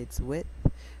fathered kids with.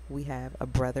 We have a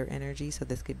brother energy, so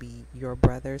this could be your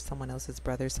brother, someone else's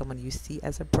brother, someone you see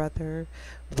as a brother.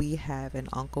 We have an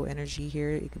uncle energy here.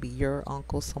 It could be your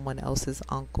uncle, someone else's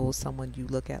uncle, someone you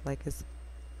look at like as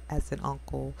an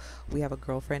uncle. We have a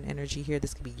girlfriend energy here.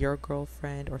 This could be your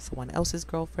girlfriend or someone else's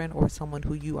girlfriend, or someone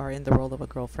who you are in the role of a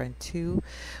girlfriend to.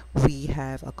 We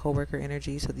have a coworker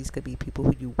energy, so these could be people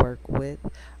who you work with.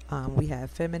 We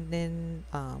have feminine,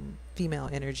 female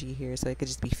energy here, so it could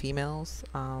just be females.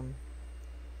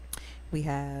 We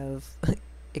have,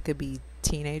 it could be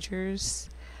teenagers,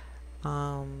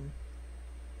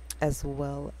 as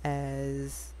well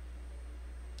as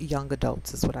young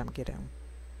adults is what I'm getting.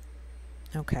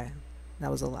 Okay, that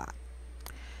was a lot.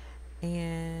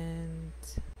 And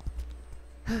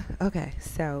Okay,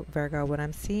 so Virgo, what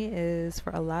I'm seeing is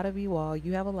for a lot of you all,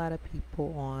 you have a lot of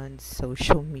people on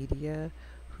social media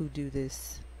who do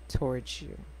this towards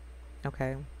you.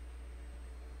 Okay.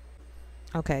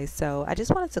 Okay, so I just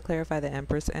wanted to clarify the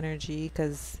Empress energy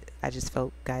because I just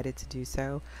felt guided to do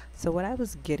so. So what I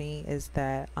was getting is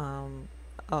that,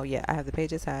 oh yeah, I have the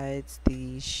Page of Sides,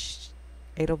 the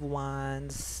Eight of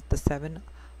Wands, the Seven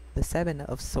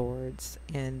of Swords,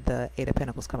 and the Eight of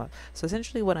Pentacles come up. So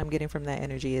essentially, what I'm getting from that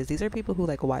energy is these are people who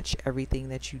like watch everything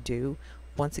that you do.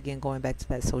 Once again, going back to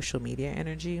that social media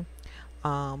energy.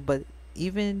 But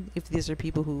even if these are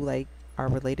people who like are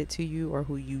related to you or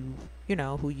who you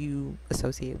know, who you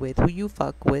associate with, who you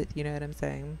fuck with, you know what I'm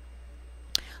saying?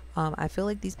 I feel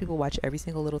like these people watch every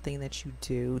single little thing that you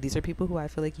do. These are people who I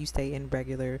feel like you stay in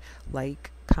regular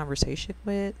like conversation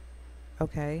with.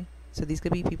 Okay. So these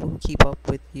could be people who keep up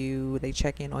with you. They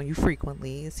check in on you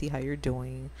frequently and see how you're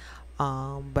doing.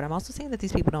 But I'm also seeing that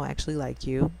these people don't actually like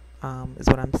you. Is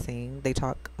what I'm seeing. They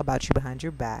talk about you behind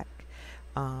your back.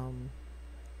 Um,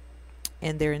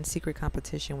 and they're in secret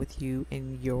competition with you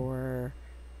in your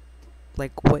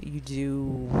like what you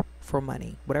do for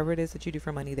money, whatever it is that you do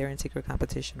for money. They're in secret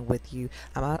competition with you.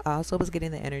 I also was getting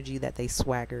the energy that they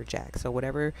swagger jack, so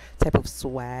whatever type of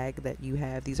swag that you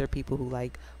have, these are people who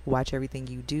like watch everything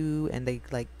you do and they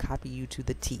like copy you to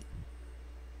the T.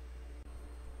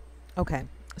 Okay,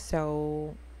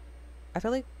 so I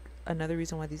feel like another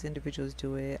reason why these individuals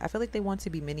do it, I feel like they want to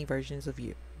be many versions of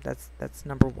you. That's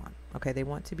number one. Okay, they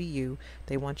want to be you.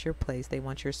 They want your place. They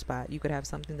want your spot. You could have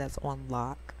something that's on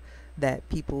lock that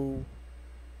people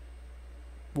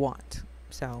want.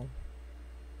 So,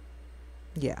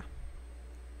 yeah.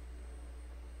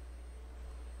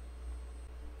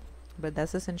 But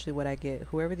that's essentially what I get.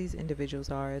 Whoever these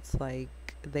individuals are, it's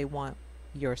like they want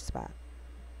your spot.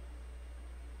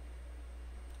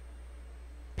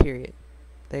 Period.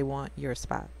 They want your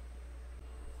spot.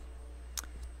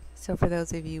 So for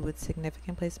those of you with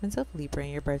significant placements of Libra in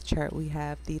your birth chart, we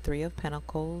have the Three of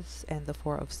Pentacles and the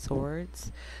Four of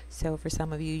Swords. So for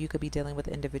some of you, you could be dealing with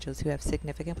individuals who have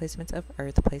significant placements of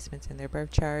Earth placements in their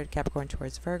birth chart, Capricorn,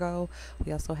 Taurus, Virgo.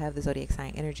 We also have the zodiac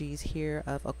sign energies here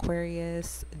of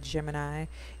Aquarius, Gemini.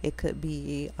 It could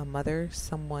be a mother,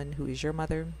 someone who is your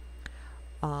mother,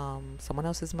 someone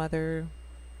else's mother,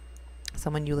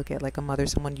 someone you look at like a mother,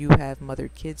 someone you have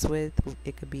mothered kids with.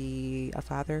 It could be a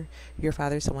father, your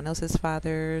father, someone else's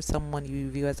father, someone you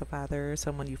view as a father,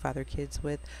 someone you father kids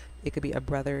with. It could be a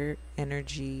brother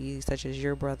energy, such as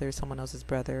your brother, someone else's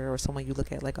brother, or someone you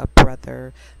look at like a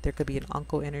brother. There could be an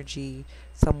uncle energy,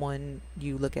 someone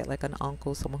you look at like an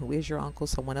uncle, someone who is your uncle,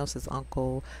 someone else's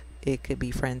uncle. It could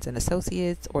be friends and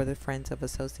associates, or the friends of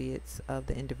associates of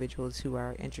the individuals who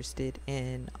are interested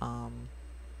in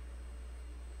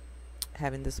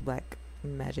having this black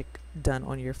magic done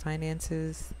on your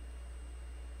finances.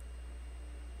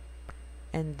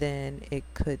 And then it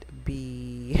could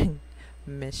be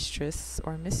mistress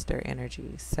or mister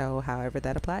energy. So however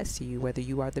that applies to you, whether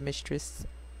you are the mistress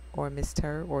or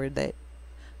mister, or that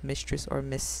mistress or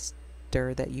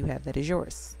mister that you have that is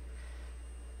yours.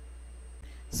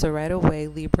 So right away,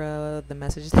 Libra, the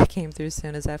message that came through as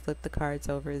soon as I flipped the cards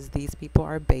over is these people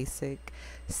are basic.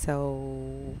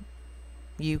 So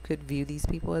you could view these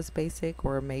people as basic,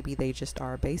 or maybe they just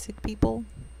are basic people.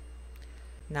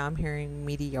 Now I'm hearing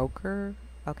mediocre.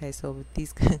 Okay, so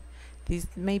these these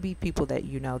may be people that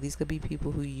you know. These could be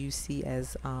people who you see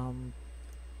as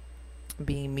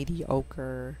being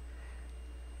mediocre.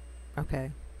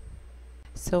 Okay.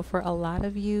 So for a lot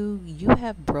of you, you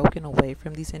have broken away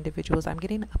from these individuals. I'm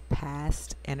getting a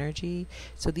past energy.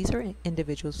 So these are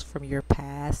individuals from your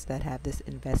past that have this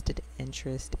invested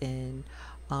interest in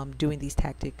doing these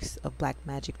tactics of black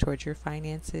magic towards your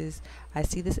finances. I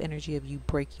see this energy of you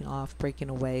breaking off, breaking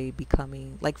away,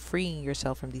 becoming like freeing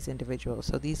yourself from these individuals.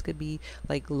 So these could be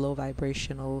like low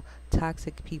vibrational,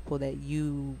 toxic people that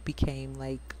you became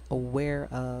like aware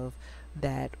of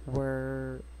that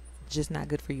were just not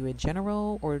good for you in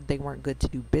general, or they weren't good to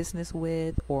do business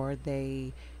with, or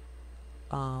they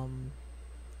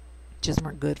just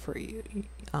weren't good for you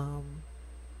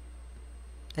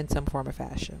in some form or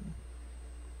fashion,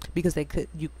 because they could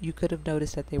you could have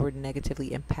noticed that they were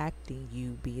negatively impacting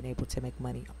you being able to make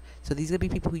money. So these could be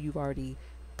people who you've already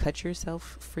cut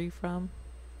yourself free from.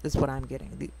 This is what I'm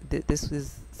getting. This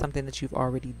is something that you've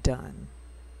already done.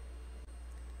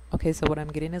 Okay, so what I'm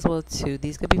getting as well too,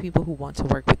 these could be people who want to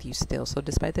work with you still. So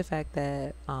despite the fact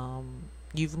that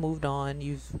you've moved on,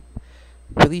 you've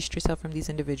released yourself from these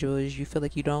individuals, you feel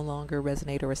like you no longer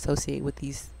resonate or associate with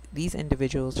these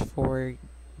individuals for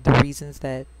the reasons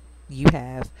that you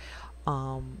have.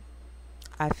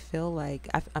 I feel like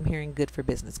I'm hearing good for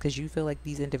business, because you feel like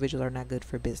these individuals are not good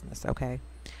for business. Okay.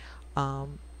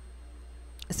 Um,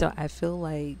 so I feel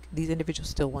like these individuals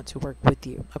still want to work with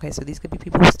you. Okay, so these could be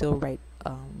people who still write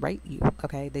you.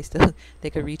 Okay, they still they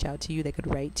could reach out to you, they could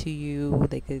write to you,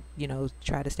 they could, you know,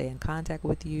 try to stay in contact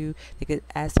with you, they could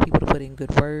ask people to put in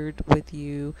good word with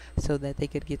you so that they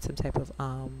could get some type of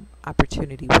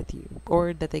opportunity with you,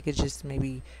 or that they could just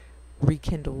maybe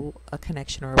rekindle a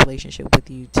connection or a relationship with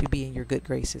you to be in your good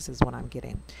graces, is what I'm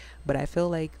getting. But I feel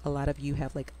like a lot of you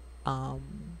have like um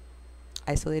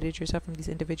isolated yourself from these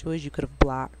individuals. You could have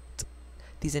blocked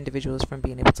these individuals from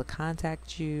being able to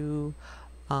contact you.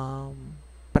 Um,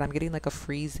 but I'm getting like a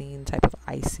freezing type of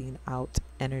icing out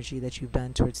energy that you've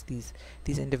done towards these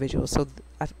individuals. So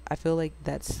I feel like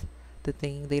that's the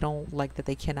thing. They don't like that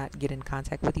they cannot get in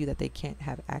contact with you, that they can't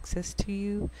have access to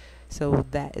you. So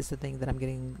that is the thing that I'm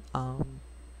getting,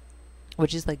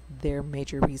 which is like their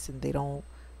major reason. They don't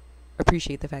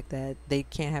appreciate the fact that they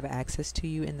can't have access to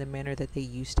you in the manner that they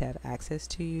used to have access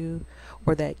to you,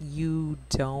 or that you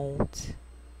don't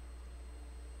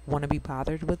want to be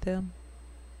bothered with them,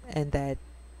 and that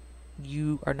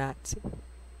you are not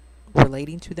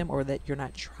relating to them, or that you're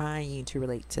not trying to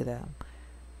relate to them,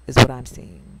 is what I'm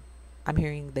seeing. I'm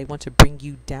hearing they want to bring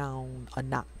you down a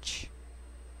notch.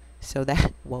 So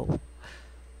that, whoa.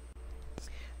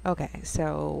 Okay,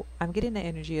 so I'm getting the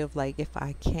energy of like, if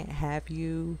I can't have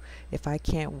you, if I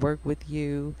can't work with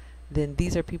you, then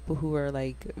these are people who are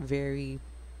like very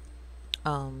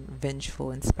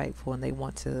vengeful and spiteful, and they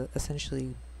want to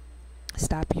essentially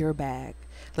stop your bag.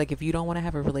 Like, if you don't want to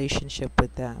have a relationship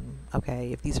with them,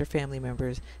 okay, if these are family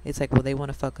members, it's like, well, they want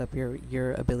to fuck up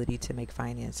your ability to make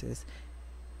finances.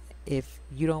 If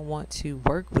you don't want to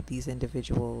work with these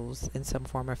individuals in some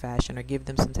form or fashion, or give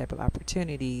them some type of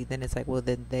opportunity, then it's like, well,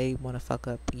 then they want to fuck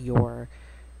up your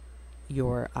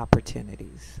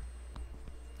opportunities.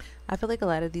 I feel like a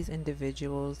lot of these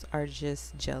individuals are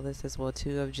just jealous as well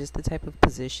too, of just the type of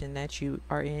position that you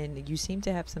are in. You seem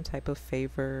to have some type of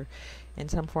favor in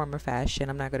some form or fashion.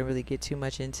 I'm not going to really get too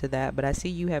much into that, but I see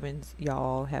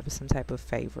y'all have some type of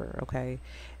favor, okay?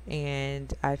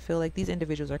 And I feel like these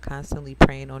individuals are constantly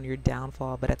preying on your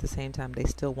downfall, but at the same time they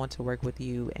still want to work with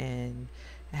you and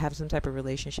have some type of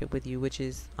relationship with you, which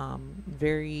is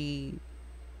very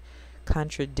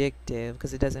contradictive,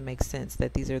 because it doesn't make sense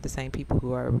that these are the same people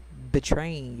who are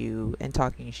betraying you and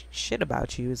talking shit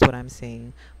about you, is what I'm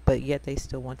seeing, but yet they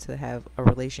still want to have a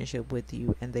relationship with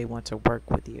you and they want to work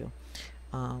with you.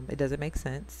 It doesn't make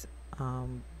sense,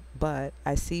 but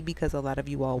I see, because a lot of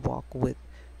you all walk with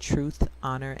truth,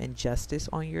 honor, and justice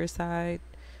on your side.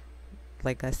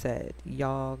 Like I said,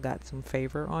 y'all got some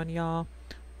favor on y'all.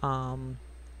 um,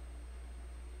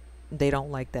 they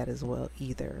don't like that as well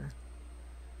either.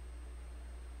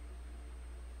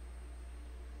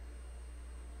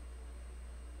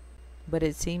 But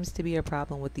it seems to be a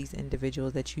problem with these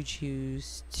individuals that you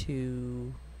choose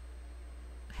to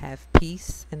have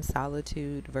peace and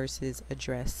solitude versus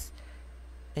address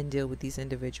and deal with these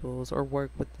individuals, or work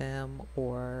with them,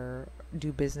 or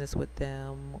do business with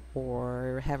them,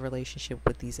 or have a relationship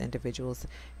with these individuals.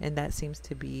 And that seems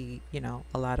to be, you know,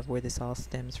 a lot of where this all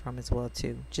stems from as well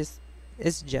too. Just,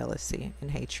 it's jealousy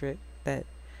and hatred that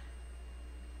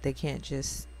they can't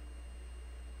just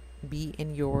be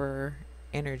in your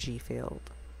energy field.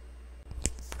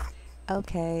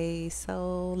 Okay,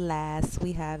 so last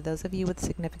we have those of you with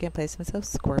significant placements of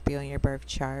Scorpio in your birth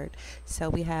chart. So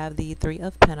we have the Three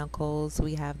of Pentacles,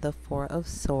 we have the Four of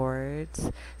Swords.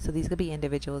 So these could be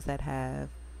individuals that have,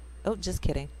 oh, just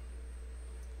kidding.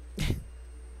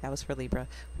 That was for Libra.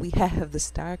 We have the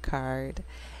Star card,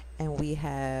 and we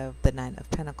have the Nine of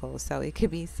Pentacles. So it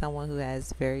could be someone who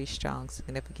has very strong,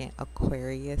 significant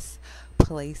Aquarius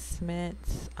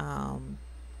placements.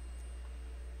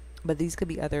 But these could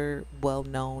be other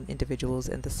well-known individuals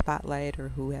in the spotlight, or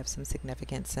who have some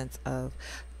significant sense of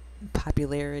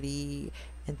popularity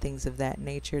and things of that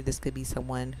nature. This could be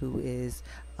someone who is,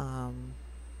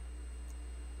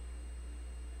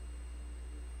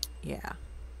 yeah.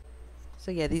 So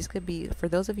yeah, these could be, for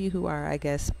those of you who are, I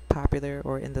guess, popular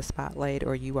or in the spotlight,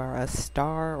 or you are a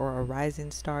star or a rising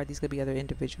star, these could be other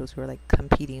individuals who are like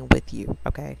competing with you,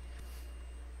 okay?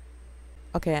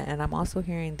 Okay, and I'm also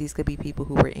hearing these could be people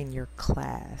who were in your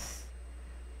class.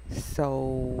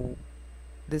 So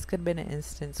this could have been an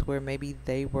instance where maybe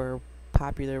they were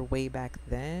popular way back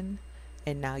then,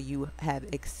 and now you have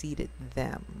exceeded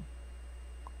them,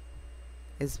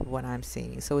 is what I'm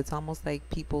seeing. So it's almost like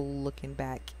people looking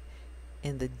back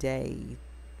in the day,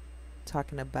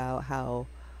 talking about how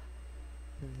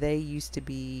they used to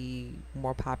be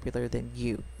more popular than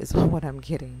you, is what I'm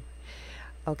getting.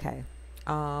 Okay.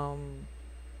 Um,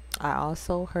 I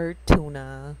also heard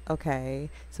tuna. Okay,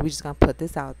 so we just gonna put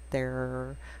this out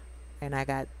there, and I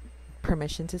got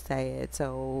permission to say it.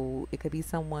 So it could be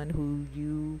someone who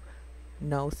you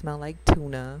know smell like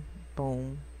tuna.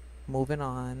 Boom. Moving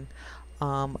on.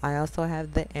 I also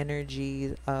have the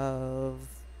energy of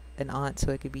an aunt,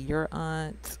 so it could be your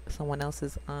aunt, someone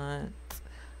else's aunt,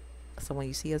 someone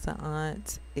you see as an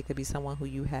aunt. It could be someone who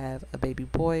you have a baby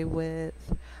boy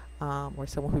with, or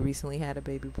someone who recently had a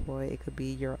baby boy. It could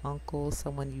be your uncle,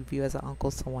 someone you view as an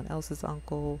uncle, someone else's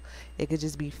uncle. It could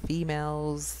just be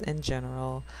females in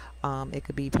general. It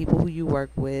could be people who you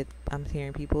work with. I'm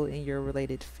hearing people in your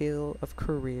related field of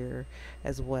career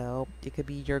as well. It could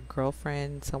be your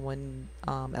girlfriend, someone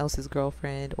else's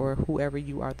girlfriend, or whoever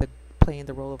you are playing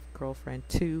the role of girlfriend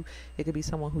to. It could be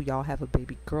someone who y'all have a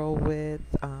baby girl with.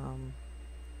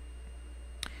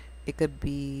 It could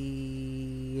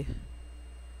be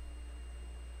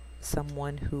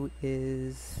someone who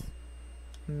is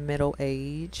middle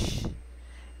age,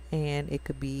 and it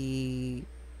could be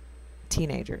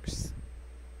teenagers.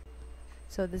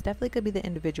 So this definitely could be the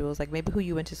individuals, like maybe who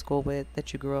you went to school with,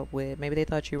 that you grew up with. Maybe they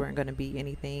thought you weren't going to be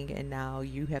anything, and now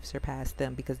you have surpassed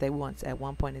them because they once at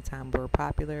one point in time were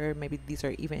popular. Maybe these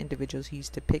are even individuals who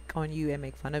used to pick on you and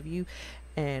make fun of you,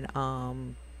 and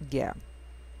yeah,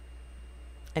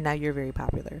 and now you're very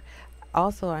popular.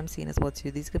 Also, I'm seeing as well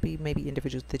too, these could be maybe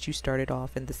individuals that you started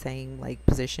off in the same like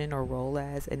position or role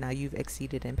as, and now you've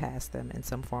exceeded and passed them in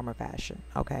some form or fashion,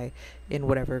 okay, in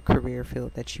whatever career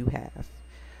field that you have.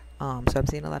 So I'm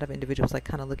seeing a lot of individuals like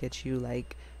kind of look at you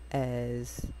like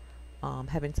as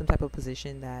having some type of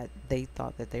position that they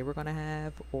thought that they were going to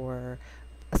have, or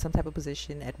some type of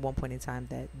position at one point in time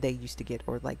that they used to get,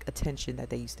 or like attention that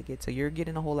they used to get. So you're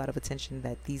getting a whole lot of attention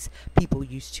that these people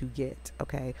used to get,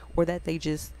 okay, or that they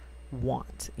just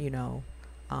want, you know.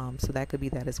 So that could be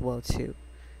that as well too,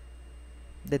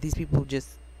 that these people just,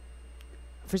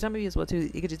 for some of you as well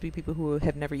too, it could just be people who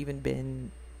have never even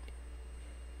been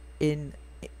in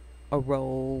a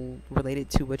role related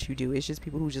to what you do. It's just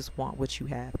people who just want what you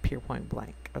have, pure point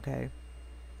blank, okay.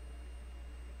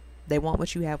 They want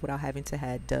what you have without having to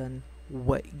have done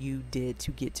what you did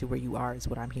to get to where you are, is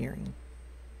what I'm hearing.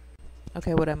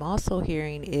 Okay, what I'm also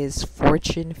hearing is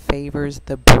fortune favors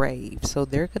the brave. So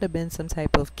there could have been some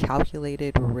type of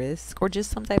calculated risk, or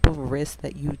just some type of risk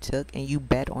that you took and you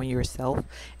bet on yourself,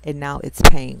 and now it's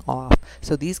paying off.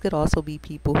 So these could also be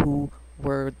people who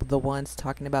were the ones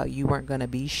talking about you weren't going to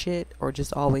be shit, or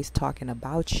just always talking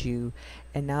about you,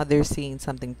 and now they're seeing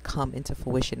something come into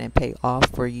fruition and pay off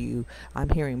for you. I'm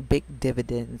hearing big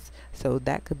dividends. So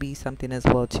that could be something as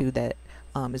well too, that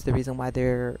is the reason why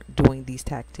they're doing these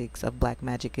tactics of black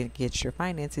magic against your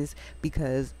finances,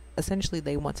 because essentially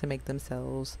they want to make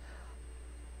themselves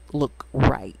look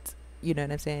right. You know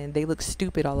what I'm saying? They look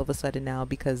stupid all of a sudden now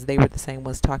because they were the same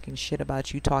ones talking shit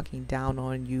about you, talking down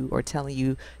on you, or telling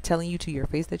you to your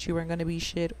face that you weren't going to be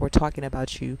shit, or talking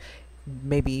about you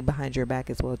maybe behind your back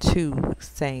as well too,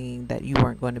 saying that you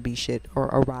weren't going to be shit or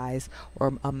arise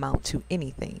or amount to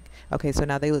anything. Okay, so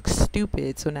now they look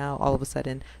stupid, so now all of a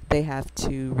sudden they have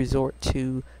to resort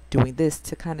to doing this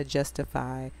to kind of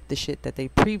justify the shit that they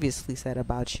previously said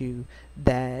about you,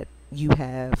 that you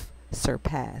have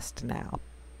surpassed now.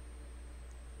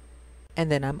 And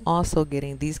then I'm also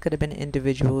getting, these could have been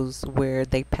individuals where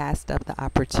they passed up the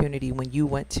opportunity when you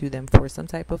went to them for some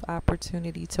type of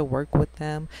opportunity to work with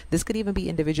them. This could even be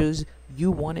individuals you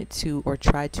wanted to or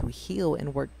tried to heal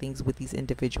and work things with these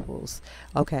individuals,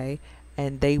 okay?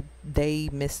 And they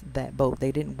missed that boat.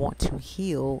 They didn't want to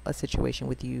heal a situation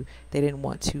with you. They didn't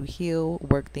want to heal,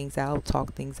 work things out,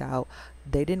 talk things out.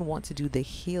 They didn't want to do the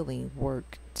healing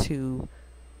work to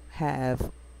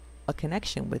have a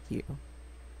connection with you,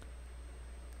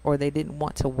 or they didn't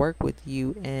want to work with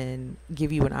you and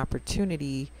give you an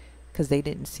opportunity because they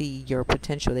didn't see your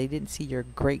potential. They didn't see your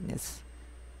greatness.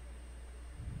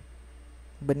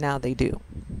 But now they do.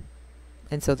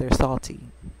 And so they're salty,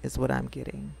 is what I'm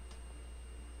getting.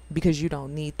 Because you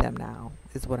don't need them now,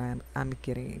 is what I'm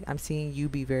getting. I'm seeing you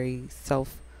be very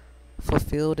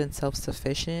self-fulfilled and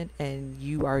self-sufficient, and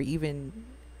you are even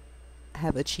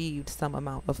have achieved some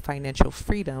amount of financial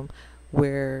freedom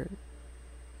where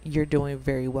you're doing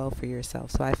very well for yourself.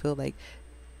 So I feel like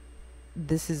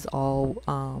this is all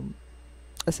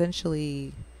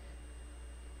essentially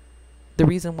the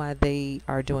reason why they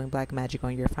are doing black magic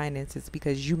on your finances,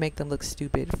 because you make them look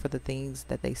stupid for the things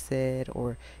that they said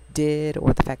or did,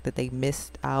 or the fact that they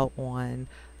missed out on,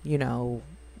 you know,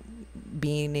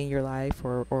 being in your life,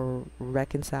 or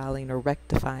reconciling or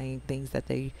rectifying things that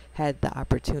they had the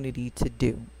opportunity to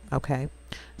do. Okay,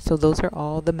 so those are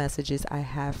all the messages I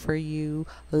have for you,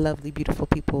 lovely, beautiful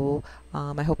people.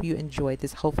 I hope you enjoyed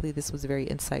this. Hopefully, this was very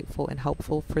insightful and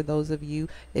helpful for those of you.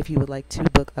 If you would like to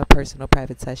book a personal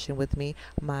private session with me,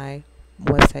 my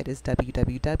website is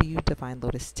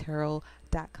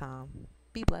www.divinelotustarot.com.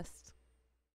 Be blessed.